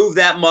doesn't move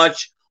that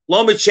much.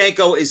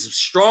 Lomachenko is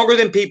stronger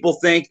than people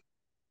think.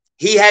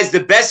 He has the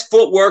best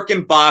footwork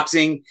in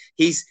boxing.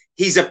 He's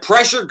a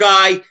pressure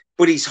guy,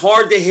 but he's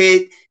hard to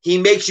hit. He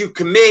makes you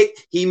commit.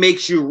 He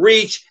makes you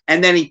reach,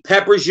 and then he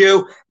peppers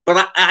you.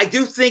 But I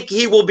do think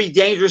he will be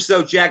dangerous,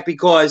 though, Jack,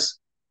 because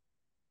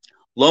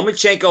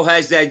Lomachenko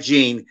has that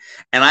gene,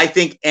 and I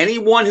think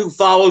anyone who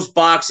follows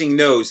boxing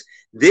knows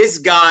this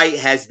guy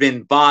has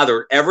been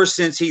bothered ever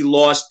since he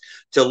lost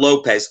to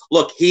Lopez.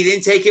 Look, he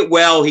didn't take it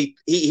well.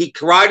 He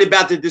cried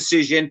about the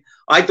decision.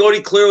 I thought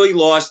he clearly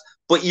lost,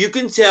 but you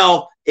can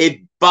tell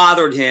it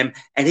bothered him,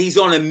 and he's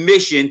on a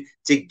mission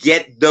to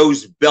get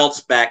those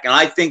belts back. And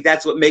I think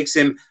that's what makes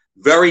him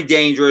very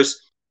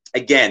dangerous.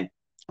 Again,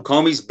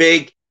 Comey's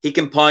big. He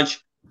can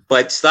punch,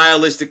 but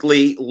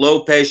stylistically,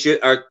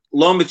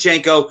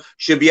 Lomachenko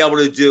should be able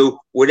to do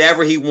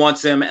whatever he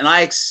wants him, and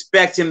I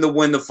expect him to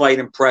win the fight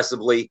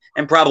impressively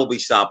and probably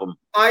stop him.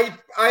 I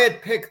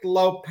had picked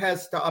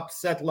Lopez to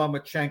upset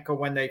Lomachenko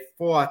when they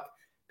fought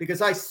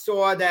because I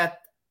saw that,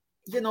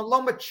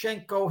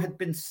 Lomachenko had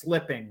been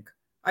slipping.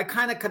 I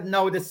kind of could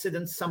notice it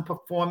in some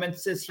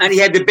performances. And he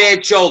had the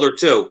bad shoulder,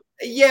 too.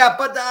 Yeah,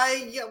 but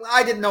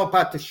I didn't know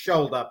about the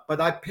shoulder,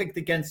 but I picked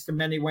against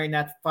him anyway in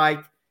that fight.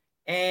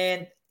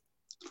 And,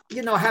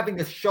 having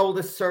the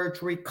shoulder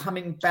surgery,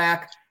 coming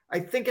back, I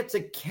think it's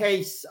a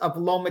case of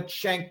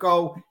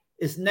Lomachenko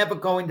is never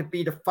going to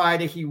be the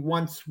fighter he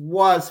once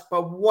was,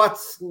 but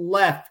what's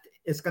left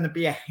is going to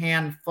be a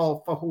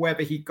handful for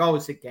whoever he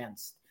goes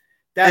against.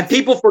 And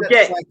people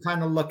forget. That's how I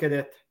kind of look at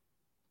it.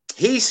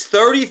 He's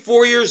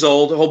 34 years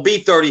old. He'll be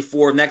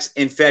 34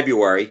 in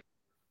February.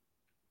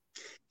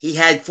 He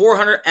had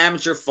 400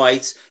 amateur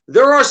fights.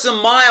 There are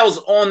some miles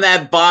on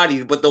that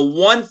body, but the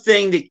one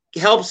thing that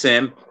helps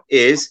him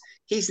is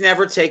he's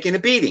never taken a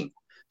beating.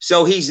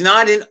 So he's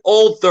not an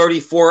old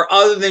 34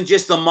 other than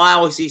just the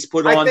miles he's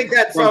put on. I think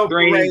that's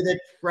overrated,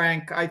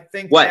 Frank. I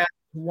think that's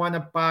one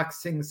of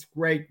boxing's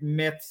great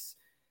myths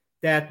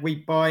that we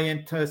buy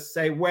into.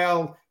 Say,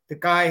 well, the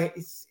guy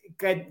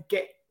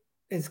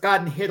has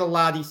gotten hit a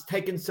lot. He's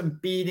taken some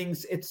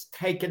beatings. It's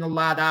taken a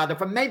lot out of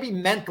him. Maybe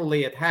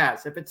mentally it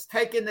has. If it's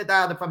taken it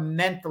out of him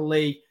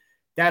mentally,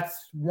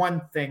 that's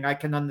one thing I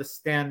can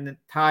understand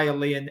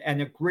entirely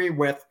and agree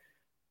with.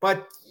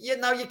 But, you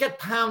get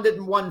pounded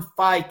in one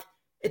fight.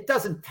 It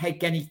doesn't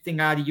take anything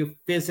out of you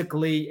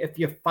physically if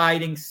you're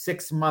fighting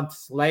 6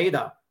 months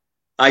later.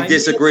 I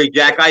disagree,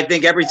 Jack. I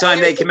think every time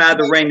they come out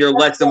of the ring, they're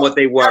less than what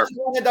they were. That's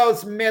one of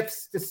those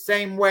myths, the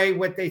same way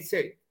what they'd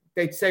say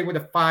with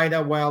a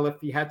fighter, well, if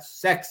he had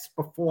sex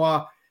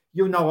before,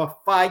 a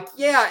fight,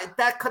 yeah,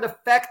 that could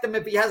affect him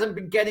if he hasn't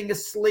been getting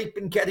his sleep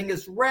and getting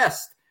his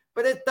rest.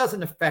 But it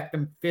doesn't affect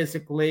him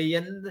physically.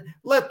 And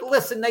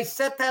listen, they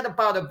said that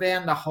about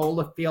Evander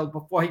Holyfield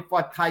before he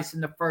fought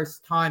Tyson the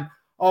first time.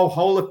 Oh,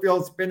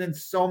 Holyfield's been in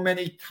so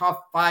many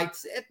tough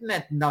fights. It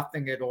meant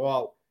nothing at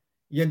all,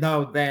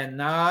 then.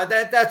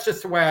 That's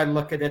just the way I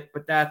look at it.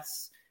 But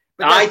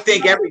I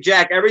think every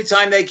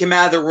time they come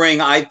out of the ring,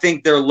 I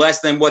think they're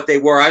less than what they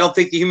were. I don't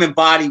think the human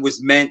body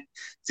was meant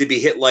to be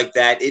hit like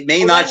that. It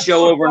may not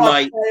show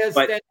overnight.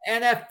 But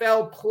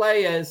NFL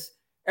players,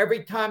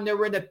 every time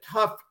they're in a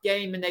tough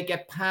game and they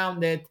get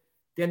pounded,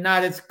 they're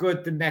not as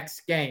good the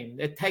next game.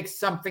 It takes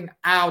something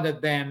out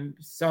of them.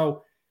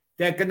 So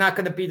they're not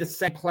going to be the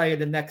same player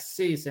the next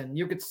season.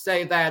 You could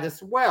say that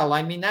as well.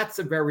 I mean, that's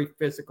a very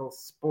physical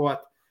sport.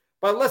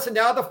 But listen,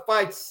 the other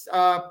fights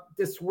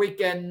this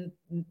weekend,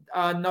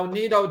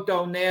 Nonito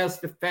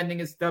Donaire defending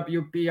his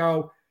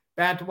WBO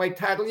bantamweight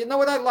title. You know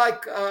what I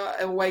like?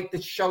 The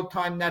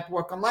Showtime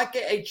Network, unlike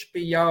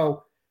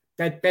HBO,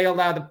 that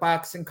bailed out of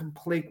boxing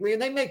completely,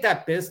 and they made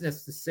that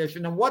business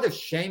decision. And what a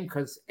shame,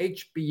 because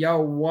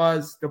HBO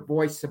was the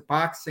voice of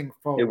boxing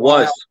for a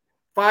while. Was.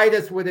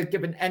 Fighters would have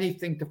given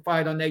anything to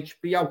fight on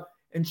HBO.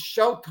 And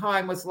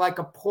Showtime was like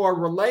a poor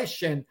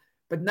relation.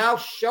 But now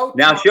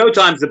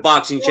Showtime's the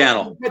boxing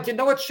channel. But you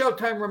know what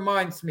Showtime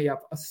reminds me of?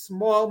 A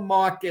small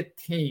market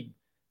team.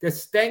 They're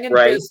staying in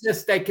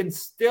business. They can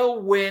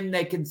still win.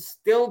 They can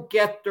still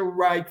get the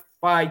right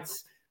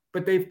fights.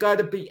 But they've got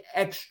to be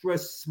extra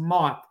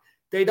smart.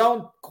 They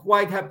don't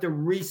quite have the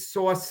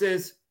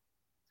resources,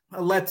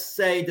 let's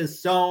say the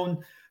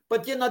zone.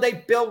 But,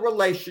 they build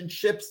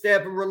relationships. They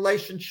have a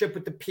relationship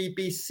with the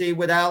PBC,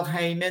 with Al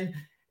Heyman.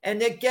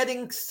 And they're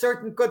getting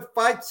certain good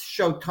fights,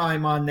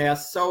 Showtime, on there.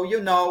 So,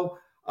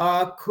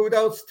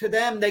 kudos to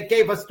them. They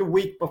gave us the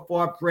week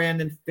before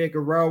Brandon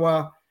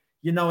Figueroa,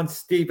 and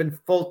Stephen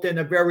Fulton,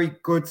 a very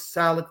good,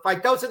 solid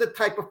fight. Those are the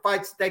type of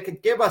fights they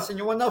could give us. And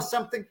you want to know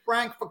something,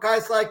 Frank? For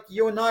guys like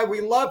you and I, we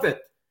love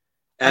it.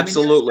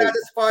 Absolutely.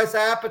 As far as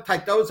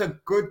appetite, those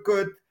are good,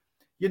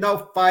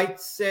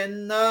 fights.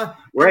 And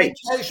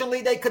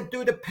occasionally they could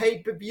do the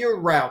pay-per-view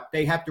route.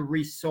 They have the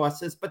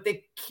resources, but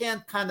they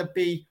can't kind of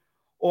be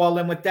all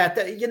in with that.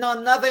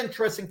 Another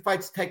interesting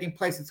fight's taking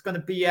place. It's going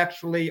to be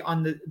actually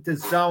on the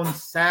Zone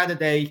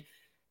Saturday,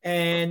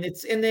 and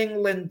it's in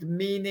England,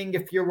 meaning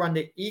if you're on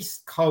the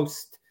East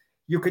Coast,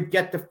 you could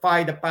get the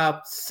fight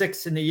about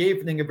 6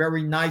 p.m, a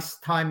very nice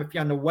time. If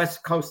you're on the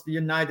West Coast of the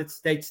United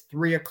States,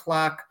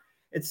 3:00.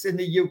 It's in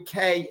the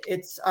UK.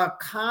 It's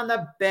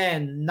Conor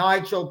Benn,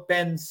 Nigel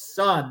Benn's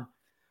son,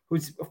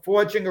 who's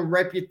forging a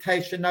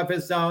reputation of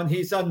his own.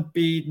 He's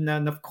unbeaten,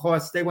 and of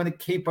course, they want to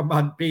keep him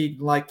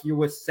unbeaten, like you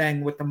were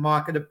saying, with the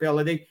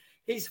marketability.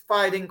 He's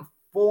fighting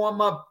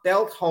former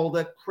belt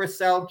holder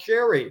Chris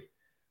Algieri. Okay?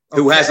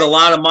 Who has a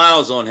lot of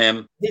miles on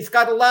him. He's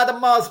got a lot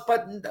of miles,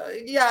 but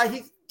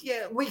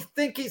we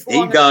think he's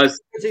longer. He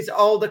does. Because he's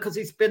older, because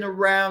he's been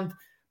around.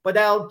 But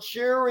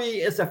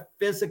Algieri is a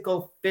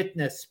physical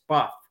fitness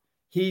buff.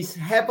 He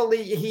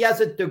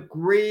has a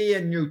degree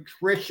in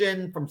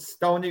nutrition from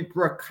Stony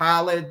Brook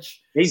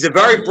College. He's a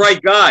very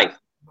bright guy.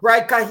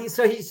 He's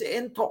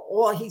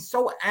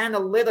so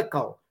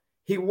analytical.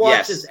 He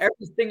watches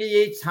everything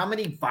he eats, how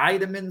many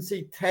vitamins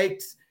he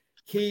takes.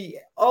 He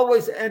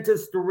always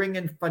enters the ring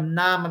in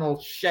phenomenal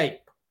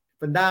shape.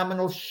 And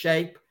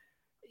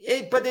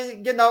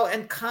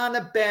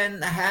Conor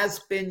Benn has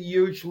been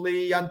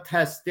usually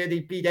untested.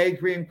 He beat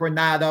Adrian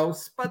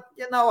Granados, but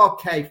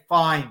okay,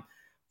 fine.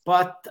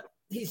 But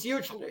he's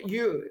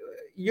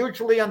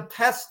usually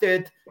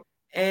untested,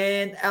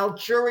 and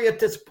Algieri at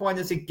this point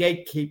is a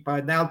gatekeeper.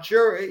 And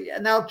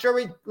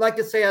Algieri, like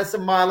I say, has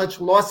some mileage.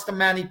 Lost to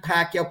Manny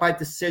Pacquiao by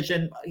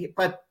decision,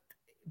 but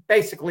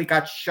basically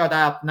got shut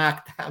out,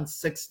 knocked down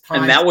 6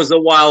 times. And that was a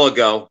while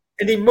ago.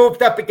 And he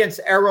moved up against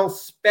Errol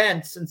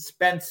Spence, and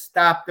Spence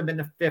stopped him in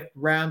the 5th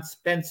round.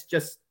 Spence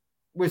just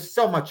was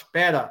so much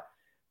better.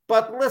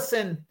 But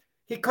listen,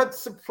 he could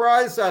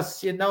surprise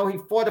us. You know, he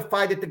fought a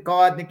fight at the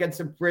Garden against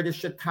a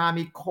Britisher,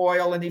 Tommy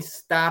Coyle, and he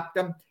stopped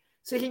him.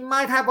 So he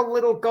might have a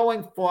little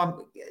going for him.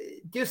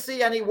 Do you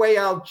see any way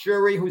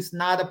Algieri, who's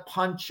not a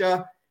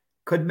puncher,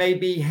 could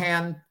maybe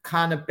hand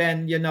Conor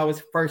Benn, you know,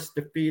 his first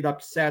defeat,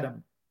 upset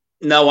him?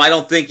 No, I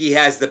don't think he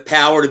has the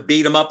power to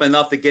beat him up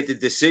enough to get the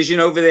decision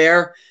over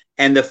there.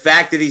 And the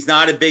fact that he's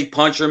not a big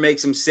puncher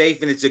makes him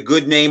safe, and it's a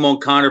good name on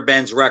Conor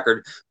Benn's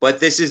record. But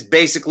this is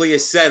basically a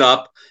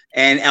setup,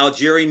 and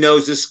Algieri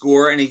knows the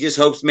score, and he just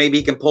hopes maybe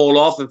he can pull it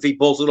off. If he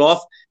pulls it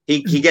off,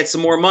 he gets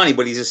some more money.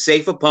 But he's a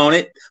safe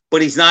opponent,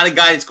 but he's not a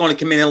guy that's going to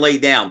come in and lay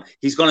down.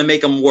 He's going to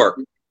make him work.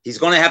 He's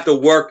going to have to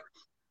work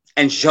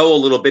and show a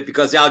little bit,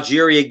 because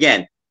Algieri,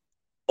 again,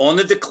 on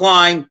the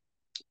decline,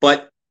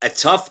 but a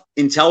tough,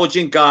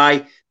 intelligent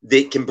guy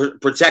that can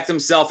protect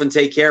himself and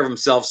take care of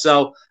himself.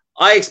 So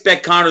I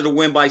expect Conor to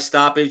win by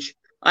stoppage.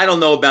 I don't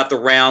know about the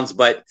rounds,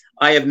 but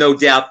I have no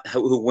doubt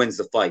who wins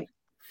the fight.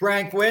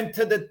 Frank, we're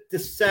into the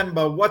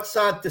December. What's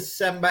our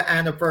December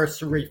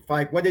anniversary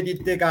fight? What did you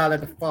dig out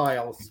of the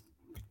files?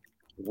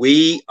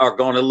 We are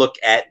going to look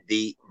at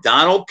the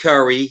Donald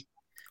Curry,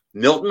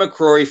 Milton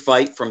McCrory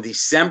fight from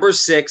December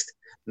 6th,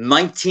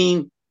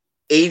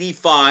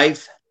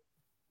 1985.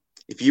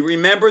 If you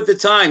remember at the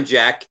time,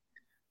 Jack,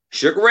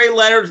 Sugar Ray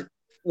Leonard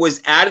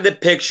was out of the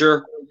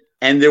picture,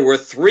 and there were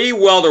 3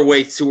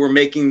 welterweights who were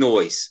making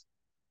noise: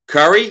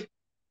 Curry,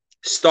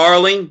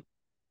 Starling,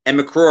 and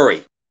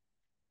McCrory.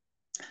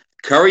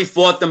 Curry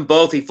fought them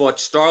both. He fought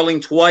Starling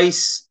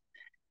twice.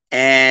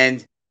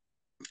 And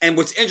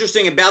what's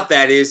interesting about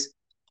that is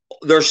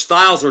their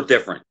styles are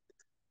different.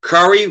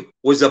 Curry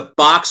was a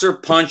boxer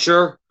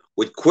puncher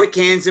with quick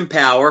hands and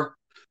power.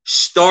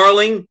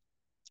 Starling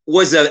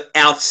was an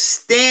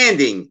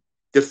outstanding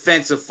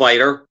defensive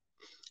fighter.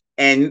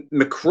 And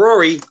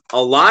McCrory,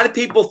 a lot of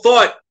people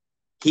thought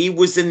he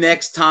was the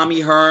next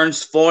Tommy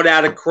Hearns, fought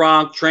out of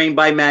Kronk, trained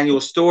by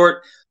Manuel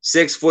Stewart,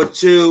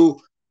 6'2",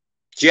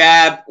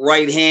 jab,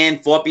 right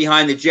hand, fought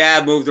behind the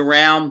jab, moved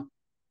around.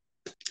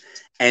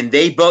 And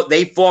they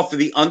fought for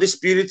the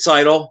undisputed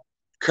title.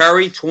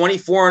 Curry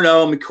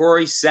 24-0,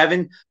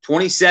 McCrory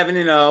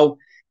 27-0.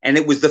 And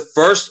it was the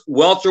first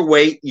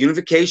welterweight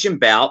unification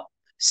bout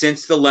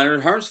since the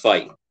Leonard Hearns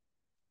fight.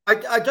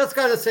 I just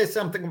got to say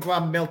something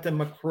about Milton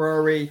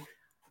McCrory.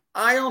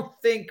 I don't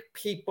think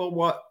people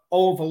were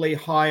overly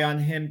high on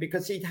him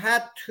because he'd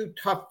had 2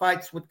 tough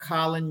fights with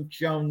Colin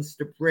Jones,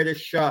 the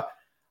Britisher,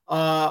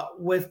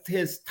 with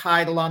his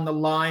title on the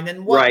line.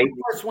 And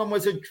the first one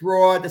was a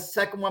draw. The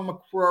second one,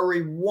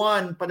 McCrory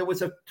won, but it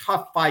was a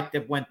tough fight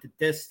that went the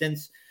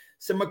distance.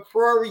 So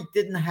McCrory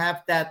didn't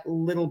have that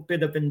little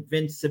bit of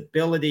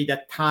invincibility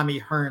that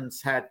Tommy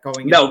Hearns had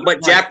going. No,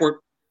 but Jack,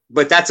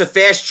 but that's a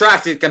fast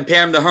track to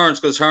compare him to Hearns,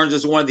 because Hearns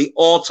is one of the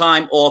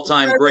all-time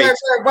greats.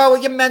 Right. Well,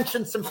 you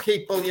mentioned some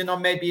people, you know,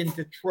 maybe in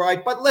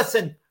Detroit. But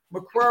listen,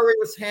 McCrory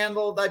was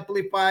handled, I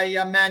believe, by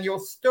Manuel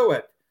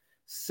Stewart.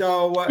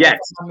 So, yes. If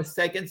I'm not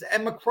mistaken.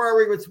 And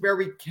McCrory was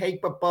very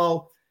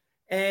capable.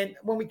 And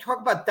when we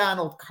talk about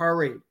Donald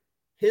Curry,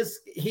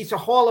 he's a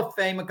Hall of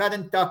Famer, got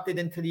inducted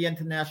into the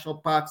International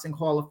Boxing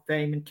Hall of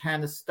Fame in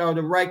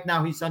Canastota. Right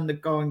now, he's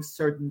undergoing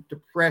certain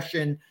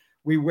depression.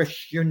 We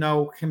wish, you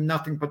know, him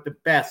nothing but the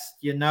best,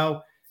 you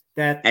know.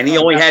 And he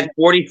only had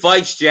 40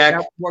 fights, Jack.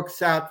 That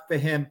works out for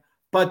him.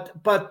 But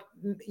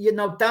you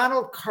know,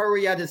 Donald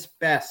Curry at his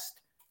best,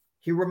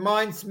 he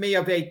reminds me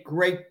of a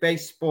great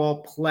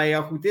baseball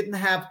player who didn't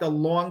have the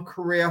long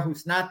career,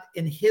 who's not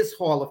in his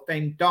Hall of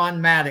Fame,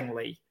 Don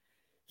Mattingly.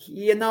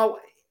 You know,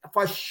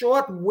 for a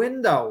short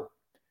window,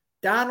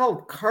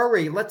 Donald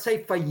Curry, let's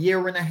say for a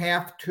year and a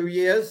half, 2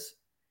 years.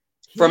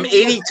 From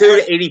 82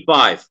 to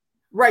 85.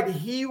 Right.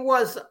 He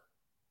was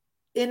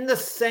in the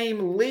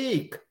same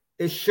league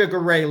as Sugar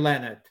Ray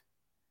Leonard.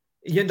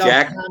 You know,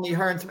 Jack. Tommy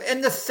Hearns.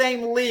 In the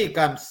same league,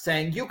 I'm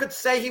saying. You could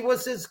say he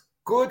was as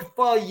good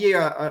for a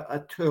year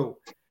or 2,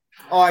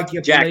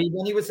 arguably. Jack,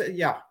 when he was,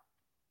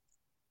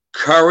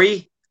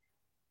 Curry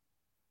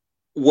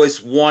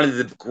was one of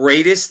the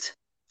greatest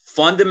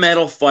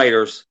fundamental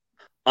fighters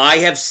I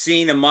have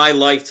seen in my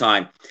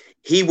lifetime.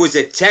 He was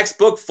a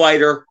textbook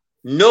fighter,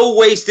 no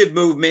wasted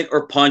movement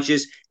or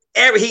punches.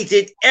 He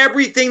did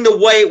everything the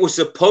way it was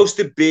supposed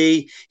to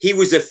be. He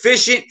was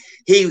efficient.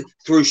 He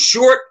threw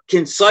short,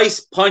 concise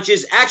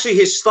punches. Actually,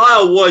 his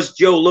style was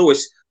Joe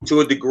Louis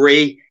to a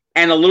degree,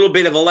 and a little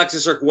bit of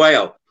Alexis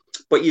Arguello.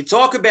 But you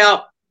talk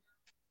about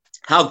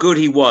how good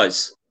he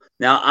was.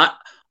 Now,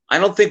 I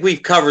don't think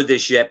we've covered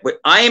this yet, but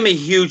I am a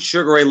huge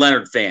Sugar Ray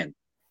Leonard fan.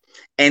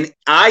 And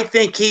I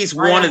think he's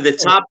one of the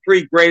top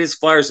 3 greatest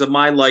fighters of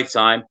my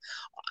lifetime.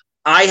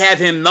 I have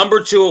him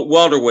number 2 at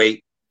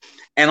welterweight,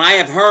 and I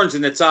have Hearns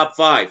in the top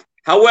 5.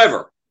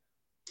 However,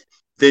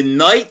 the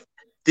night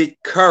that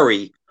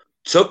Curry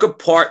took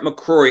apart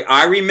McCrory,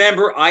 I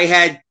remember I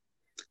had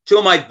 2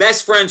 of my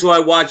best friends who I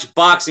watched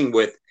boxing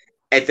with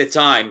at the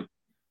time.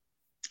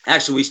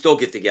 Actually, we still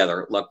get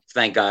together. Look,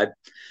 thank God.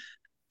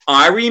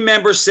 I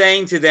remember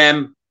saying to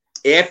them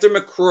after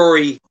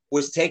McCrory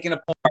was taken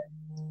apart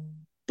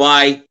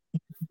by,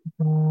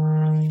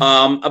 am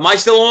I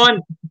still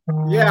on?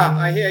 Yeah,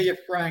 I hear you,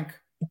 Frank.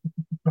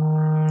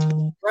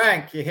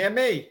 Frank, you hear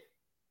me?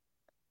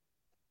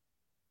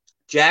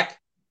 Jack?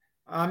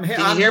 I'm here.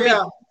 Can you hear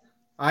me?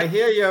 I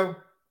hear you.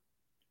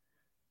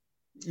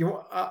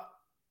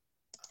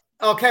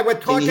 Okay, we're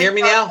talking. Can you hear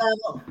me now?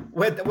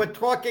 We're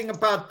talking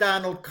about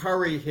Donald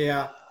Curry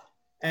here,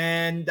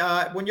 and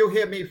when you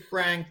hear me,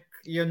 Frank,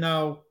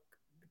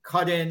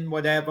 cut in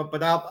whatever.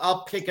 But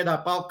I'll pick it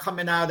up. I'll come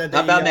in out of the.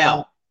 How about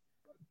now?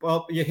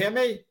 Well, you hear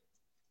me?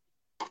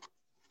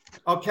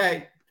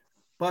 Okay,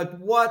 but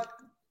what?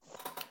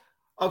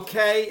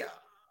 Okay.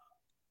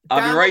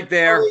 I'll be right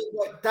there.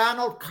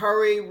 Donald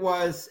Curry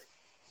was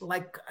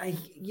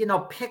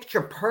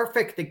picture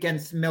perfect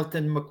against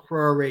Milton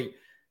McCrory.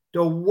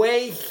 The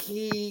way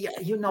he,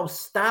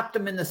 stopped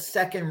him in the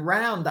second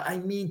round. I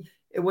mean,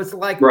 it was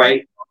like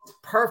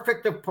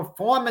perfect of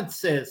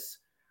performances.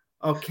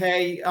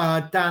 Okay,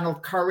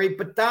 Donald Curry.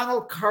 But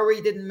Donald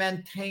Curry didn't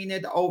maintain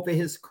it over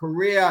his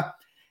career.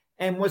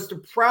 And was the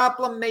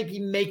problem maybe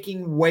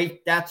making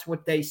weight? That's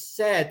what they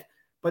said.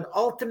 But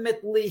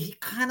ultimately, he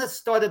kind of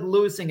started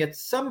losing it.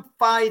 Some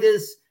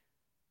fighters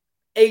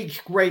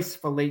age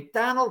gracefully.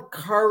 Donald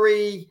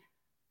Curry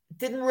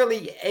didn't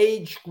really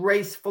age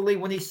gracefully.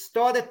 When he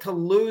started to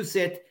lose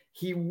it,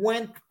 he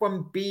went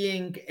from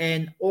being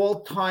an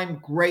all-time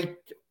great,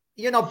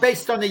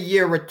 based on a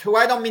year or two.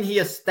 I don't mean he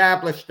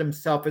established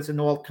himself as an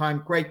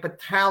all-time great, but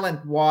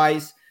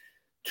talent-wise,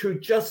 to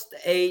just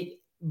a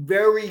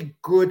very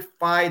good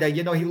fighter.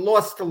 He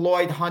lost to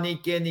Lloyd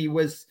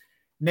Honeyghan.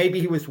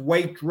 Maybe he was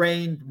weight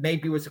drained.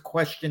 Maybe it was a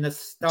question of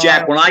style.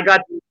 Jack, when I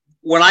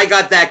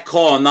got that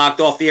call and knocked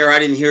off the air, I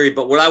didn't hear you.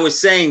 But what I was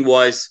saying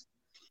was,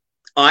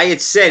 I had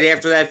said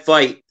after that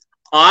fight,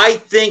 I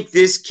think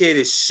this kid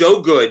is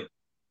so good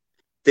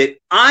that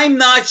I'm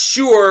not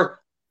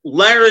sure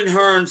Leonard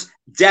Hearns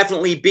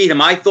definitely beat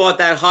him. I thought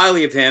that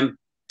highly of him.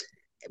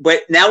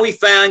 But now we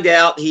found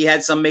out he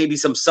had maybe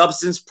some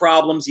substance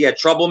problems. He had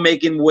trouble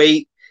making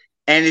weight.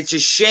 And it's a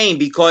shame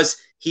because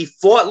he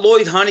fought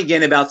Lloyd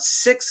Honeyghan about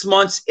 6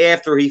 months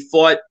after he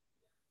fought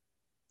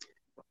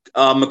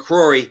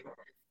McCrory,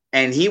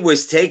 and he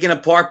was taken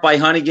apart by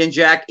Honeyghan,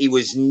 Jack. He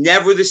was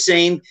never the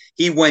same.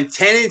 He went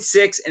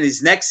 10-6 in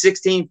his next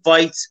 16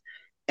 fights,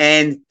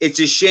 and it's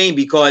a shame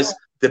because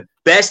the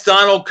best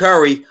Donald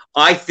Curry,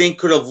 I think,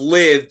 could have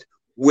lived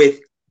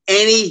with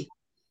any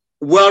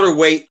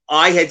welterweight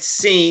I had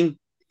seen.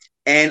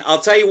 And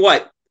I'll tell you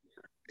what,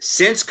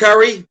 since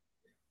Curry,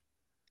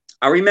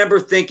 I remember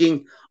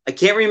thinking, I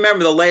can't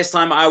remember the last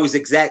time I was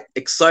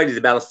excited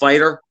about a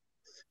fighter.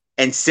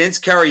 And since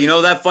Curry, you know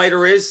who that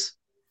fighter is?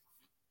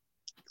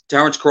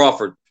 Terrence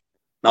Crawford.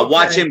 Now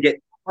watch him get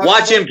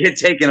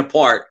taken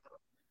apart.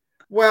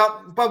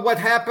 Well, but what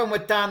happened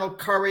with Donald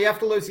Curry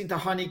after losing to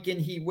Honeyghan,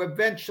 he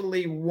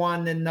eventually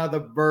won another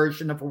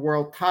version of a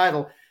world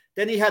title.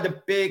 Then he had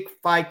a big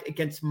fight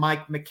against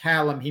Mike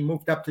McCallum. He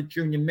moved up to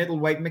junior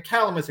middleweight.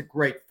 McCallum was a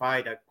great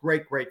fighter,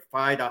 great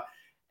fighter.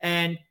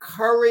 And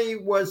Curry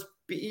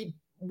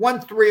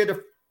won 3 of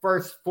the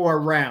first 4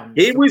 rounds.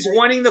 He was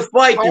winning the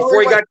fight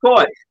before he got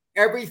caught.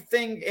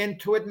 Everything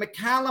into it.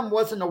 McCallum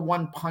wasn't a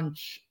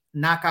one-punch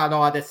knockout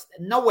artist,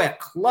 nowhere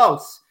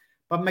close.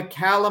 But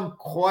McCallum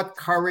caught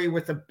Curry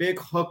with a big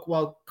hook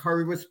while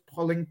Curry was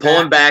pulling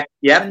back.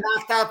 Yep. And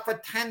knocked out for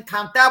 10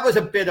 count. That was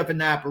a bit of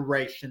an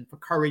aberration for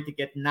Curry to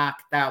get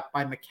knocked out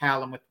by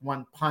McCallum with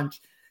one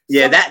punch.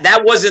 Yeah,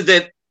 that wasn't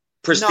the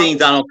pristine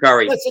Donald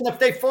Curry. Listen, if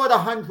they fought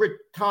 100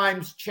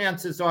 times,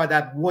 chances are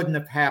that wouldn't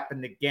have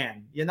happened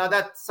again.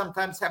 That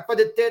sometimes happens, but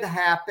it did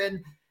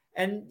happen.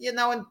 And,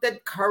 and then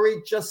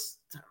Curry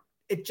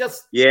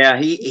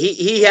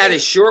he had a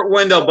short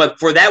window, but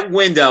for that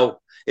window,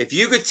 if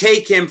you could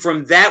take him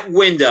from that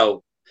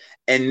window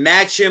and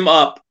match him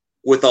up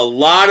with a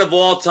lot of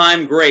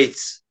all-time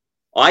greats,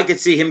 I could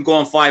see him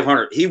going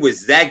 500. He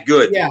was that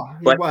good,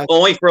 but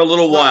only for a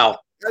little while.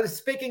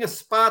 Speaking of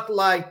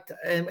spotlight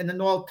and an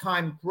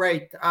all-time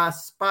great,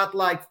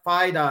 spotlight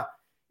fighter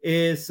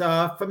is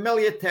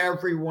familiar to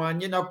everyone.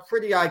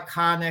 Pretty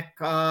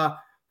iconic.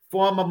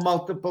 Former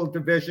multiple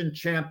division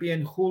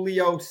champion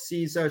Julio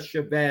Cesar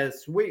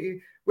Chavez.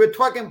 We're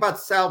talking about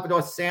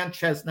Salvador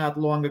Sanchez not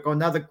long ago,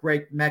 another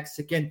great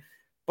Mexican.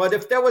 But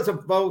if there was a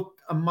vote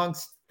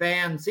amongst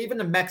fans, even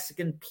the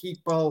Mexican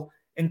people,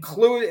 and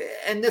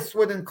this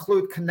would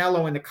include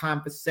Canelo in the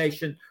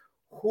conversation,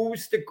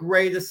 who's the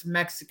greatest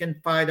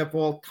Mexican fighter of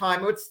all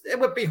time? It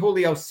would be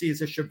Julio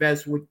Cesar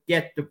Chavez would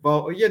get the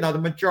vote, the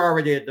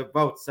majority of the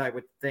votes, I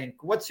would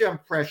think. What's your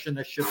impression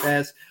of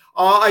Chavez?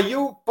 Are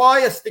you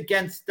biased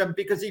against him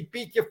because he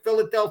beat your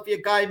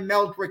Philadelphia guy,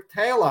 Meldrick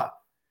Taylor?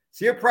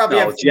 So you're probably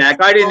Jack,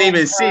 I didn't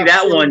even see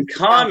that one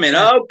coming.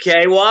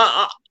 Okay,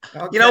 well,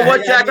 you know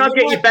what, Jack? I'll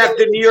get you back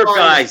to New York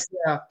guys.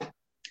 Yeah.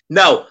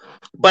 No,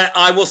 but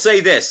I will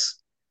say this.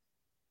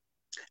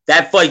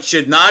 That fight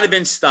should not have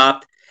been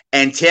stopped,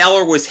 and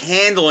Taylor was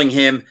handling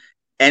him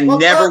and Well,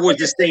 never what was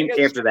do the you same think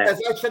of after that.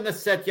 Chavez? I shouldn't have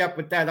set you up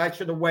with that. I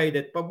should have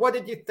waited. But what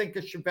did you think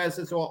of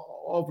Chavez's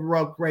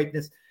overall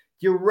greatness? Do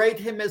you rate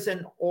him as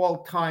an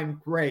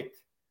all-time great?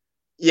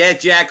 Yeah,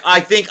 Jack, I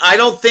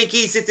don't think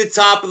he's at the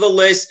top of the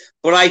list,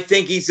 but I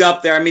think he's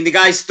up there. I mean, the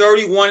guy's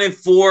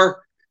 31-4,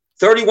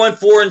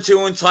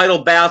 31-4-2 in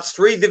title bouts,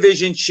 3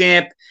 division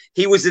champ.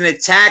 He was an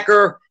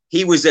attacker.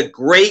 He was a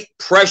great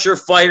pressure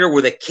fighter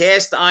with a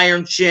cast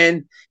iron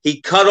chin. He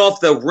cut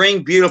off the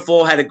ring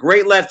beautiful, had a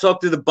great left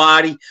hook to the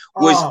body,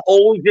 was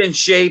always in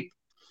shape.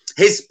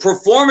 His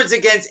performance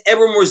against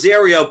Edwin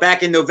Rosario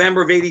back in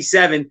November of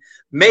 87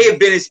 may have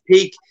been his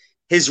peak.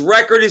 His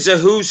record is a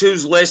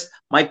who's list.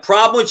 My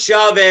problem with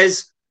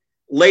Chavez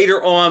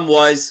later on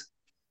was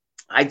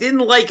I didn't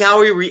like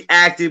how he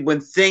reacted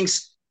when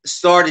things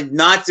started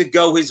not to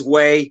go his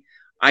way.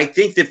 I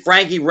think that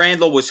Frankie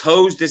Randall was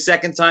hosed the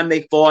second time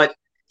they fought.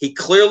 He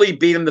clearly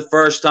beat him the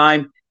first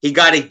time. He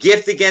got a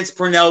gift against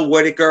Pernell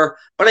Whitaker.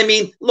 But, I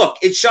mean, look,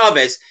 it's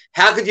Chavez.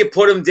 How could you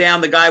put him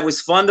down? The guy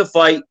was fun to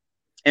fight.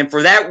 And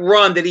for that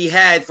run that he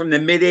had from the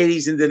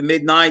mid-'80s into the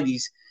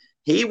mid-'90s,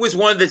 he was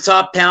one of the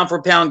top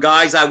pound-for-pound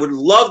guys. I would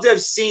love to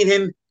have seen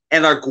him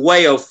and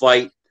Arguello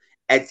fight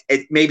at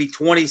maybe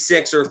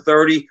 26 or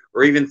 30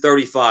 or even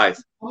 35.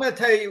 I'm going to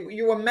tell you,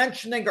 you were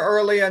mentioning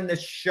earlier in the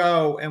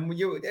show, and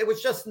it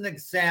was just an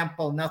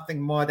example, nothing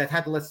more, that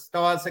had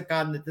Listarza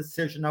gotten the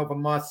decision over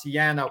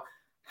Marciano,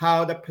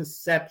 how the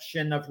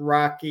perception of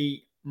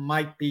Rocky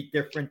might be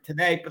different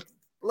today. But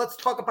let's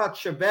talk about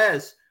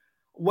Chavez.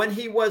 When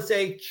he was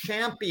a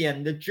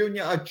champion, a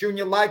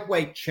junior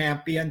lightweight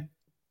champion,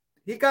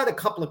 he got a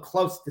couple of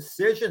close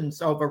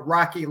decisions over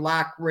Rocky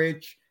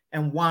Lockridge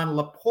and Juan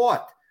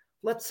Laporte.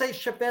 Let's say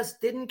Chavez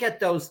didn't get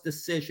those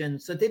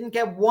decisions or didn't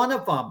get one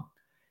of them.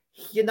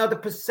 You know, the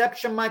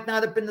perception might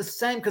not have been the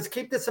same, because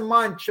keep this in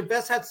mind,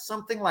 Chavez had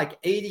something like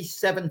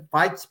 87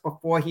 fights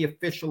before he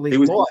officially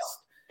lost.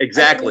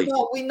 Exactly.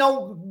 We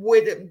know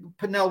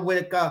Pernell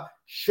Whitaker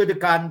should have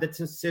gotten the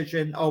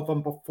decision over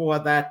him before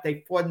that.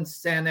 They fought in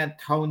San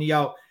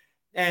Antonio,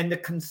 and the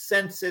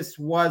consensus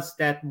was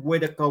that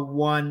Whitaker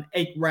won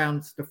 8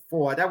 rounds to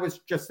 4. That was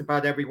just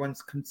about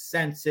everyone's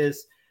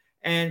consensus.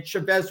 And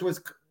Chavez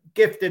was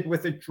gifted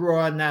with a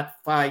draw in that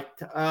fight.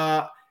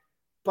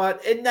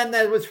 And then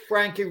there was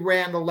Frankie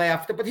Randall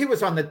after, but he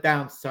was on the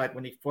downside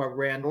when he fought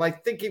Randall. I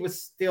think he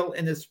was still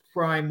in his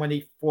prime when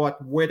he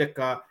fought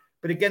Whitaker.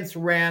 But against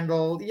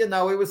Randall, you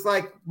know, it was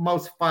like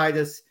most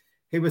fighters,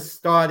 he was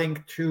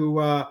starting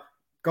to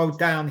go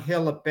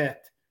downhill a bit.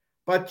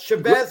 But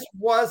Chavez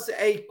was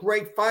a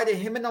great fighter.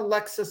 Him and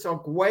Alexis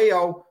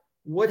Arguello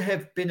would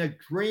have been a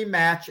dream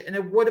match, and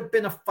it would have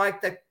been a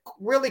fight that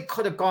really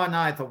could have gone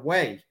either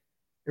way.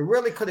 It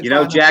really could have gone.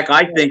 You know, Jack,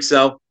 I think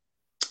so.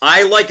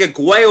 I like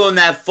Arguello in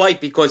that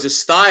fight because of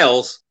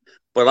styles,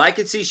 but I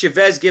could see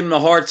Chavez giving him a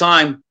hard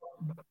time.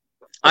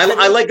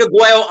 I like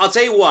Arguello. I'll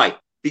tell you why.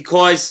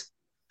 Because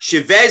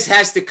Chavez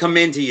has to come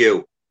into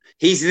you.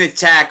 He's an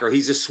attacker.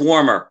 He's a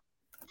swarmer.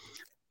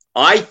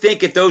 I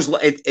think at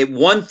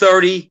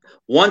 130,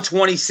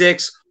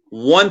 126,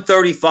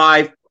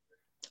 135,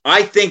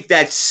 I think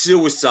that's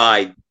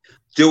suicide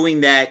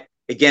doing that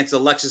against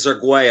Alexis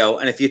Arguello.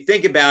 And if you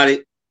think about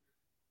it,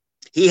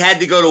 he had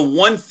to go to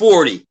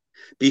 140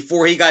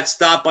 before he got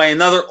stopped by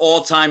another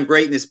all-time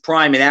great in his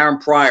prime, in Aaron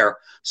Pryor.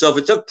 So if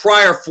it took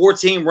Pryor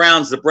 14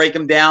 rounds to break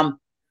him down,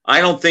 I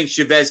don't think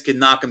Chavez could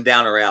knock him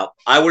down or out.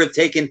 I would have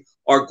taken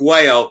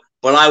Arguello,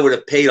 but I would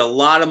have paid a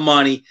lot of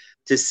money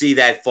to see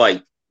that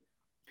fight.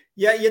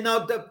 Yeah, you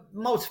know, the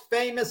most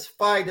famous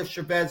fight of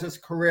Chavez's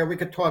career, we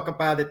could talk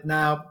about it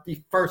now,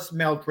 the first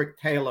Meldrick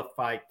Taylor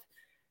fight.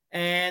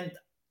 And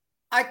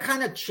I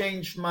kind of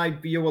changed my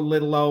view a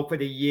little over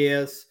the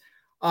years.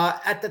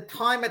 At the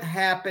time it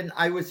happened,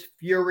 I was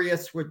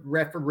furious with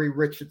referee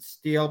Richard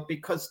Steele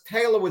because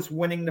Taylor was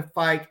winning the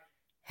fight,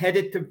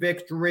 headed to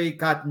victory,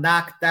 got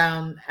knocked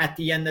down at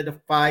the end of the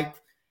fight.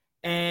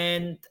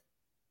 And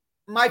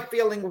my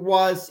feeling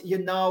was, you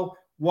know,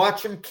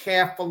 watch him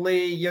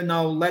carefully, you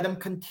know, let him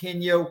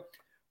continue.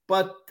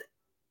 But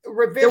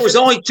there was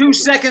only 2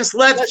 seconds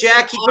left,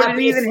 Jack. He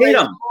couldn't even hit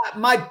him.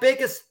 My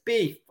biggest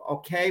beef,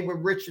 okay, with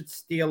Richard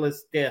Steele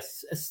is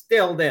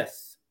still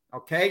this.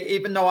 Okay,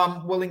 even though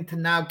I'm willing to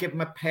now give him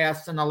a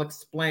pass, and I'll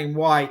explain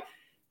why.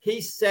 He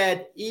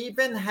said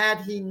even had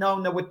he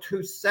known there were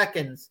 2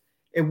 seconds,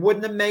 it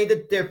wouldn't have made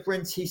a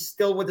difference. He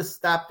still would have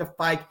stopped the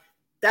fight.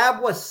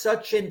 That was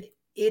such an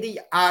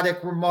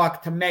idiotic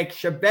remark to make.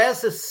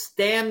 Chavez is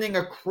standing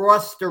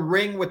across the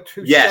ring with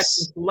 2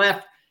 seconds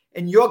left,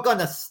 and you're going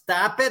to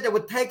stop it? It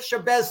would take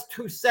Chavez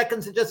 2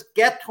 seconds to just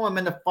get to him,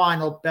 and the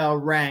final bell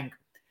rang.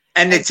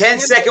 And the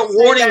 10-second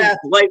warning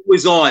light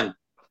was on.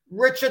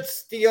 Richard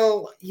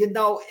Steele, you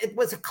know, it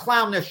was a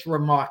clownish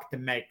remark to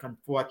make,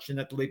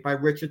 unfortunately, by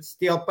Richard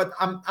Steele. But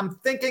I'm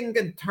thinking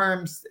in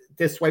terms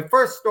this way.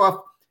 First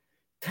off,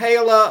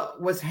 Taylor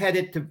was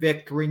headed to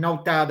victory,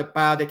 no doubt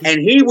about it. And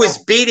he was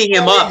beating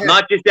him up,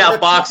 not just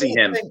outboxing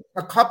him.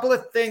 A couple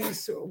of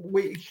things.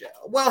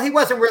 He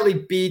wasn't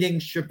really beating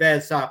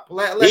Chavez up.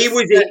 He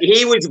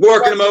was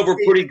working him over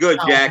pretty good,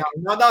 Jack.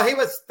 No, he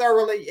was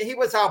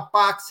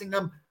outboxing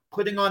him,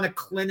 putting on a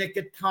clinic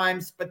at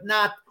times, but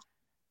not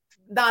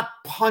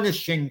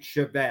punishing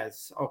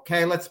Chavez.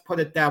 Okay, let's put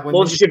it that way.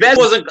 Well, Chavez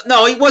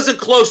he wasn't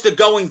close to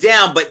going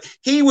down, but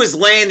he was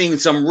landing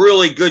some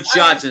really good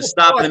shots and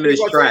stopping him in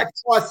his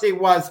tracks. Of course he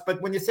was,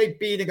 but when you say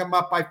beating him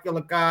up, I feel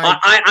a guy.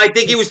 I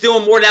think he was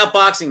doing more than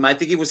outboxing him. I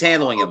think he was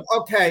handling him.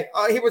 Okay,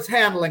 he was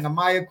handling him.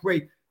 I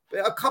agree.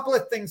 A couple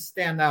of things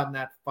stand out in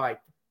that fight.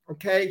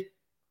 Okay,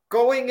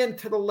 going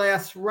into the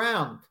last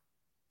round,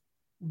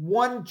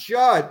 one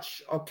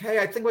judge, okay,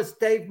 I think it was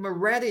Dave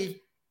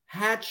Moretti,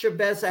 had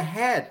Chavez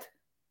ahead.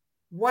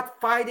 What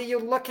fight are you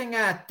looking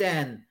at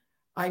then?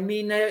 I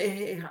mean,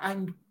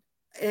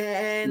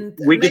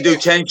 we could do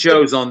 10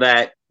 shows on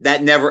that.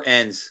 That never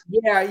ends.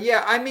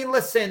 Yeah. I mean,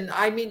 listen.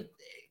 It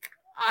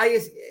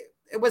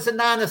was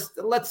an honest.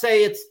 Let's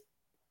say it's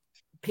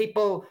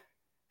people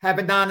have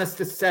an honest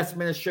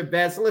assessment of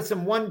Chavez.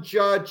 Listen, one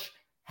judge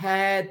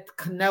had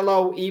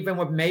Canelo even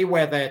with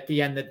Mayweather at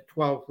the end of the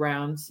 12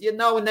 rounds, and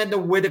then the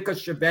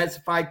Whitaker-Chavez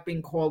fight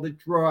being called a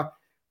draw.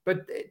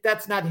 But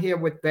that's not here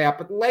with that.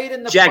 But late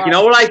in the Jack, fight, you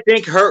know what I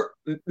think hurt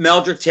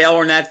Meldrick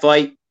Taylor in that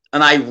fight?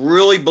 And I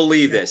really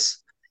believe this.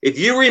 If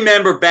you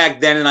remember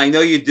back then, and I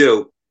know you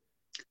do,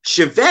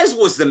 Chavez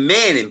was the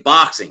man in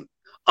boxing.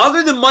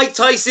 Other than Mike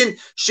Tyson,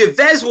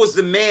 Chavez was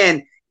the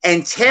man,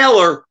 and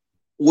Taylor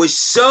was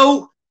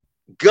so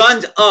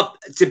gunned up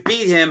to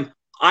beat him.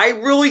 I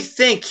really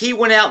think he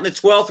went out in the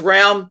 12th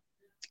round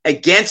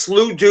against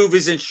Lou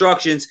Duva's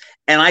instructions,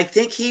 and I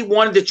think he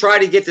wanted to try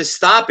to get the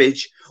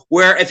stoppage,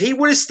 where if he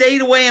would have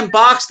stayed away and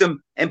boxed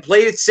him and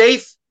played it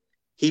safe,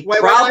 he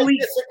probably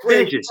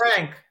finishes.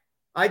 Frank,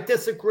 I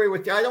disagree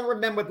with you. I don't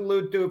remember what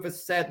Lou Duva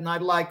said, and I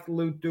like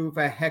Lou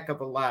Duva a heck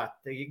of a lot.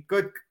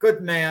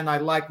 Good man. I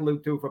like Lou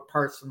Duva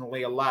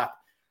personally a lot.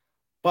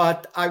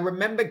 But I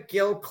remember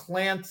Gil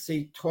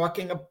Clancy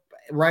talking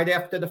right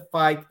after the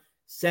fight,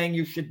 saying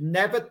you should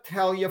never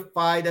tell your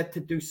fighter to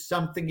do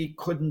something he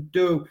couldn't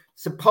do.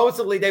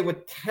 Supposedly, they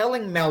were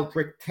telling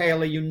Meldrick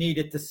Taylor you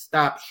needed to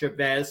stop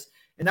Chavez.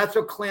 And that's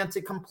what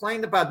Clancy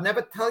complained about.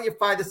 Never tell your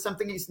fighter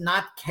something he's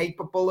not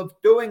capable of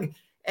doing.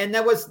 And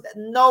there was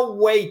no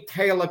way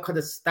Taylor could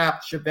have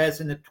stopped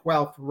Chavez in the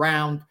 12th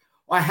round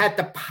or had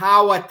the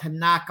power to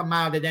knock him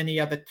out at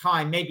any other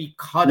time. Maybe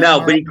cut him.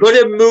 No, but he could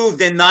have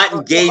moved and not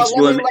engaged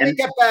with him. Let me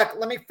get back.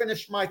 Let me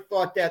finish my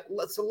thought there.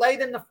 So late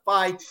in the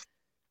fight,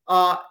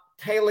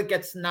 Taylor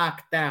gets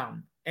knocked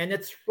down. And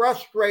it's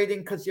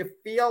frustrating because you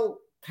feel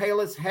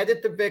Taylor's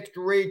headed to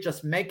victory.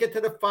 Just make it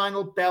to the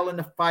final bell and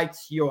the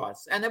fight's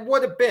yours. And it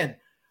would have been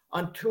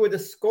on two of the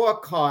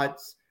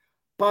scorecards.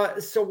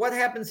 But so what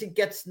happens? He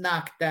gets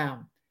knocked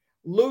down.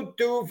 Lou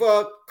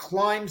Duva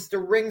climbs the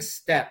ring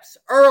steps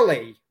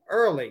early.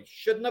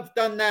 Shouldn't have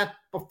done that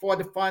before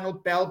the final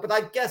bell. But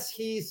I guess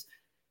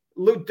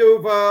Lou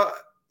Duva,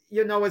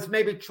 is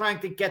maybe trying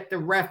to get the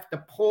ref to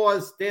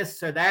pause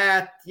this or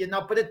that,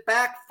 but it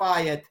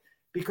backfired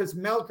because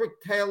Meldrick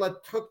Taylor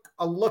took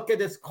a look at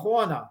his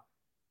corner.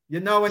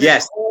 And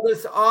yes. He caught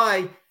his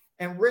eye,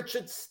 and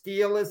Richard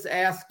Steele is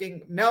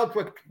asking,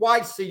 Meldrick,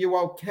 twice, are you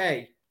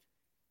okay?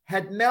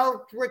 Had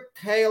Meldrick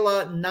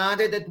Taylor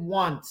nodded at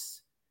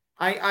once,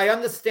 I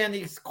understand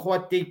he's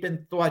caught deep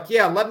in thought.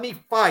 Yeah, let me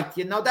fight.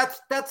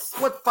 That's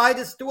what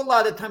fighters do a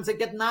lot of times. They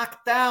get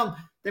knocked down.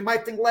 They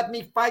might think, let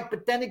me fight.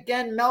 But then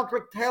again,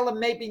 Meldrick Taylor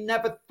maybe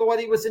never thought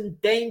he was in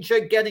danger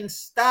getting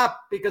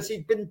stopped because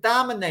he'd been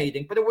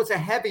dominating. But it was a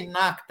heavy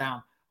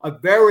knockdown, a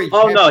very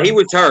heavy no, he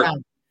was hurt.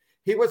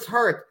 He was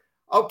hurt.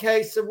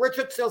 Okay, so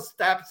Richard Steele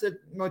stops it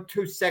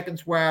 2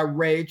 seconds where I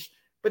raged,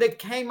 but it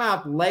came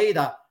out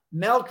later.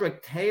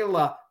 Meldrick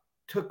Taylor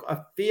took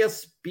a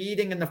fierce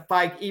beating in the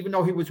fight, even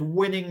though he was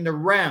winning the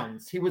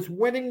rounds. He was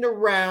winning the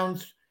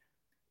rounds,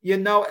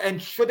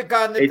 and should have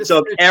gotten the decision.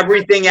 It took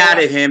everything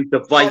out of him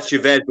to fight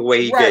Chavez the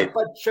way he did.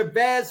 But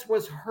Chavez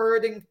was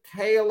hurting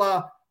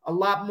Taylor a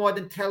lot more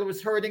than Taylor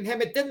was hurting him.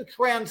 It didn't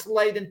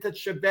translate into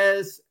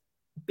Chavez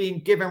being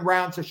given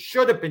rounds or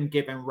should have been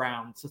given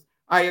rounds.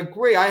 I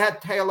agree. I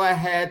had Taylor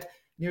ahead.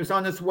 He was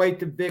on his way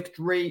to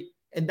victory,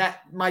 and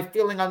that my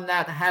feeling on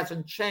that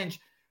hasn't changed.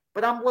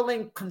 But I'm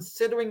willing,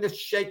 considering the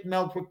shape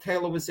Meldrick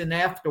Taylor was in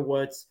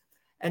afterwards,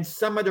 and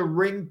some of the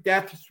ring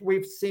deaths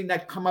we've seen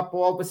that come up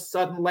all of a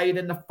sudden late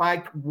in the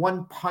fight,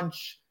 one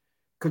punch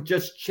could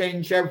just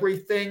change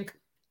everything.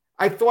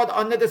 I thought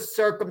under the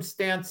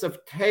circumstance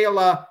of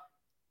Taylor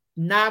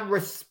not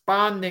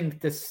responding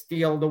to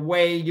Steele the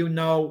way,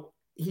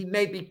 he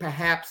maybe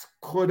perhaps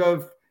could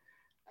have.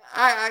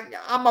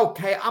 I'm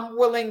okay. I'm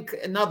willing,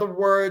 in other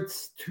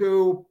words,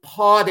 to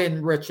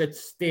pardon Richard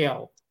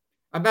Steele.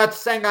 I'm not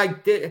saying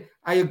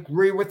I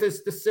agree with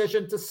his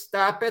decision to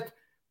stop it,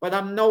 but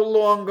I'm no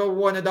longer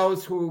one of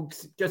those who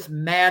just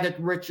mad at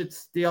Richard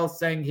Steele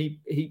saying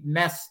he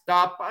messed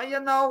up.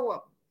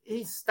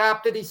 He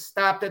stopped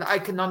it. I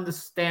can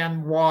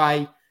understand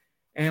why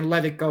and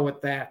let it go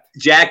at that.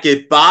 Jack,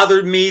 it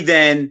bothered me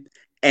then,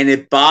 and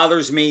it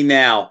bothers me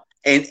now.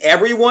 And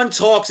everyone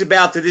talks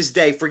about to this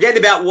day, forget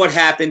about what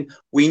happened.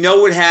 We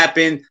know what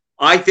happened.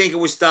 I think it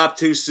was stopped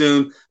too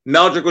soon.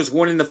 Meldrick was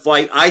winning the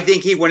fight. I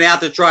think he went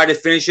out to try to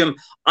finish him.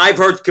 I've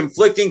heard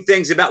conflicting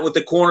things about what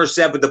the corner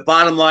said, but the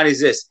bottom line is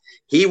this.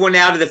 He went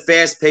out at a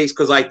fast pace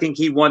because I think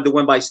he wanted to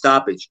win by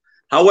stoppage.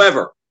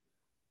 However,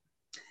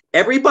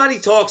 everybody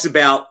talks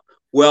about,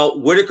 well,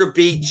 Whitaker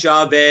beat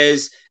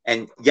Chavez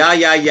and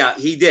yeah.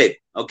 He did,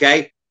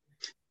 okay?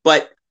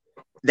 But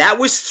that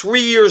was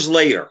 3 years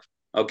later,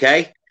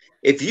 okay?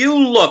 If you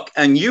look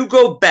and you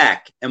go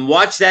back and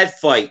watch that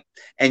fight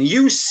and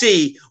you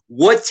see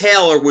what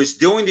Taylor was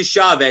doing to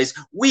Chavez,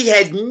 we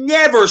had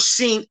never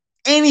seen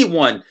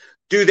anyone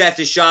do that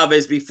to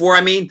Chavez before.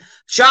 I mean,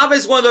 Chavez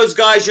is one of those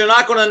guys, you're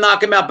not going to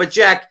knock him out. But,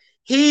 Jack,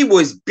 he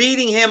was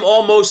beating him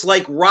almost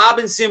like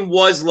Robinson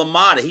was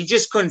LaMotta. He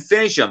just couldn't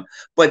finish him.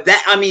 But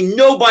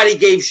nobody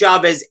gave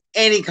Chavez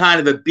any kind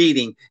of a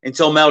beating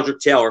until Meldrick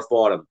Taylor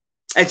fought him.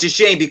 It's a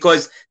shame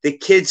because the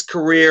kid's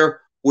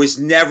career was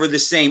never the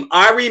same.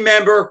 I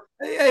remember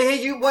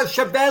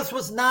Chavez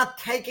was not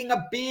taking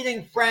a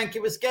beating, Frank. He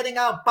was getting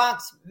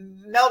outboxed.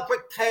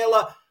 Meldrick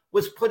Taylor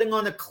was putting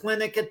on a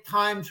clinic at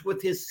times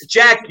with his...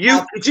 Jack,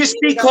 you just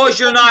because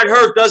you're not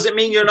hurt doesn't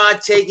mean you're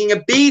not taking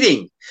a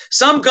beating.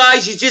 Some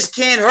guys you just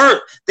can't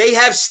hurt. They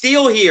have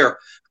steel here.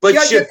 But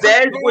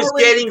Chavez was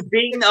getting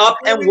beaten up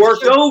and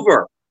worked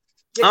over.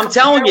 I'm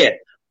telling you.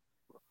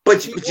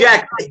 But,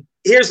 Jack,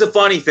 here's the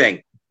funny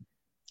thing.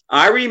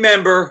 I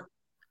remember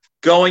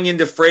going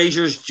into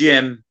Frazier's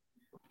gym,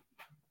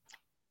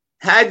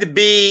 had to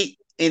be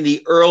in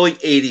the early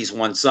 80s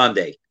one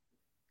Sunday.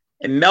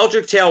 And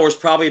Meldrick Taylor was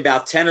probably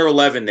about 10 or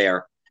 11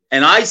 there.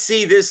 And I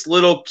see this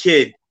little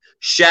kid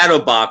shadow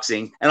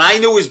boxing, and I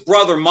knew his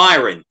brother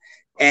Myron.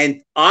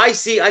 And I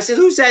said,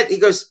 who's that? He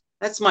goes,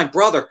 that's my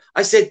brother.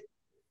 I said,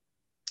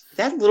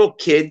 that little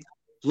kid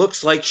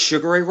looks like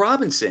Sugar Ray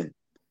Robinson.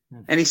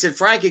 And he said,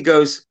 Frank, he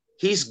goes,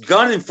 he's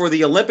gunning for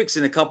the Olympics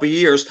in a couple of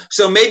years.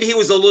 So maybe he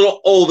was a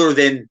little older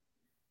than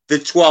the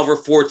 12 or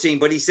 14,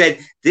 but he said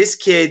this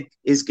kid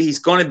he's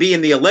going to be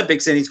in the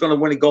Olympics and he's going to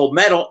win a gold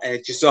medal, and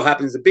it just so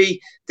happens to be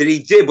that he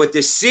did. But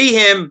to see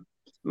him,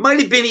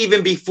 might have been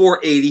even before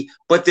 80,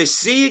 but to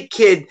see a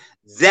kid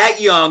that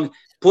young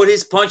put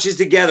his punches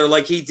together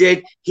like he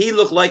did, he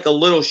looked like a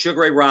little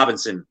Sugar Ray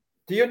Robinson.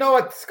 Do you know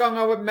what's going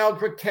on with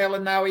Meldrick Taylor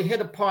now? He hit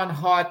upon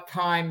hard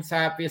times,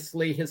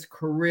 obviously. His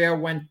career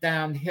went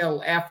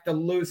downhill after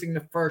losing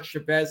the first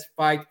Chavez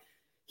fight.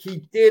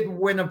 He did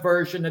win a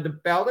version of the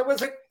belt. It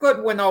was a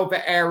good win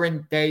over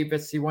Aaron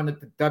Davis. He won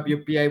at the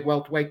WBA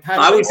welterweight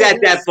title. I was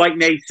at that fight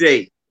in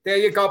AC. There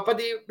you go.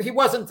 But he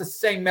wasn't the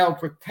same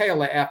Meldrick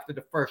Taylor after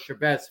the first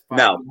Chavez fight.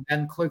 No. That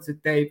includes the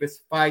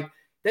Davis fight.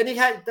 Then he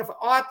had, the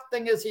odd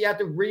thing is he had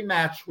the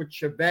rematch with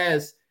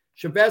Chavez.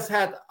 Chavez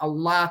had a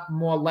lot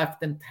more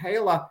left than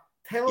Taylor.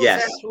 Taylor was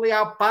actually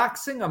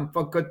outboxing him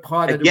for a good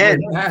part of the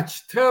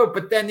rematch too.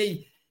 But then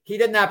he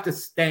didn't have the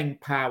staying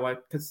power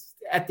because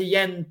at the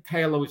end,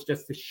 Taylor was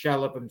just a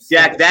shell of himself.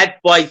 Jack, that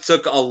fight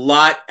took a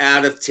lot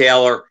out of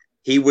Taylor.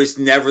 He was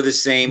never the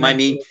same. I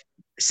mean,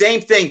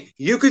 same thing.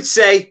 You could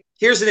say,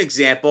 here's an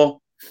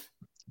example.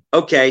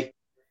 Okay,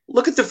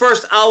 look at the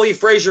first Ali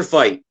Frazier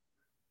fight.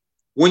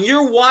 When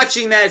you're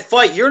watching that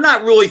fight, you're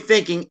not really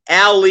thinking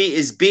Ali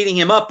is beating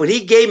him up, but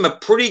he gave him a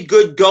pretty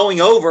good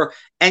going over.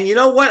 And you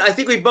know what? I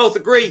think we both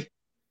agree.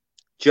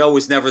 Joe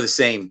was never the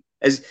same.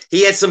 As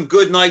he had some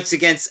good nights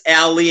against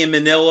Ali in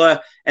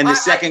Manila and the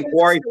second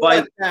Quarry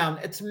fight.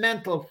 It's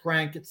mental,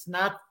 Frank. It's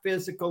not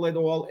physical at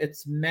all.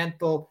 It's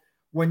mental.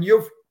 When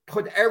you've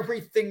put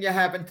everything you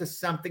have into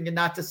something, you're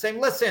not the same.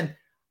 Listen,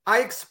 I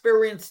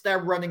experienced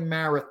that running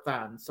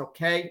marathons,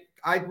 okay?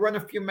 I'd run a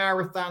few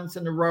marathons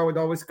in a row. I'd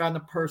always gotten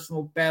a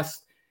personal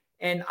best.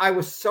 And I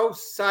was so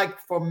psyched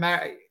for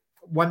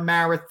one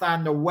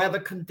marathon. The weather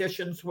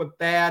conditions were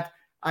bad.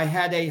 I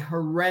had a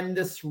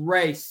horrendous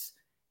race.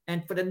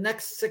 And for the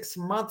next 6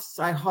 months,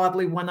 I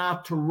hardly went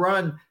out to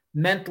run.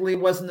 Mentally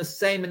wasn't the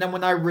same. And then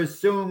when I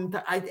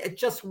resumed, it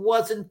just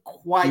wasn't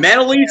quite.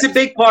 Mentally, it's a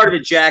big part of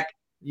it, Jack.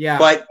 Yeah.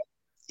 But,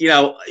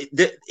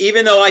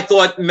 even though I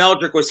thought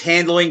Meldrick was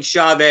handling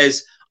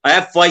Chavez,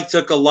 that fight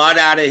took a lot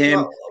out of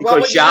him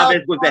because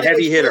Chavez was a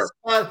heavy hitter.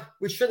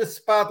 We should have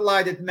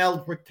spotlighted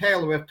Meldrick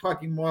Taylor. We're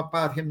talking more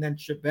about him than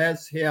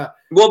Chavez here.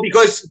 Well,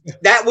 because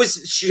that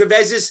was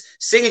Chavez's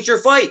signature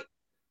fight.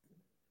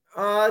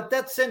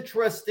 That's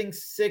interesting.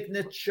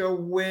 Signature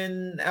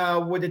win.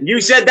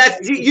 You said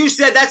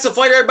that's the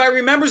fight everybody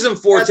remembers him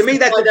for. To me,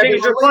 that's a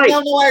signature fight.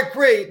 No, I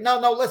agree. No,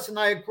 listen,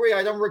 I agree.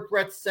 I don't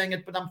regret saying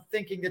it, but I'm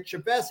thinking that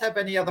Chavez have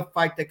any other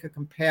fight that could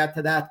compare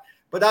to that.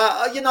 But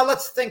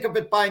let's think of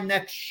it by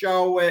next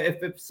show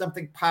if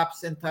something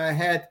pops into our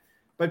head.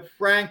 But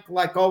Frank,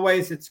 like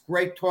always, it's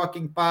great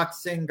talking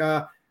boxing.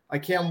 I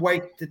can't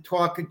wait to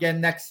talk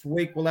again next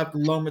week. We'll have the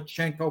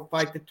Lomachenko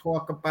fight to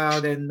talk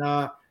about and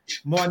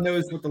more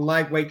news with the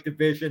lightweight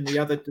division, the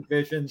other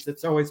divisions.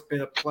 It's always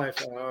been a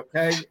pleasure,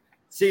 okay?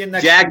 See you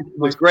next week. Jack, it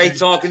was great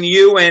talking to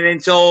you. And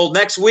until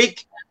next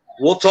week,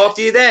 We'll talk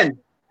to you then.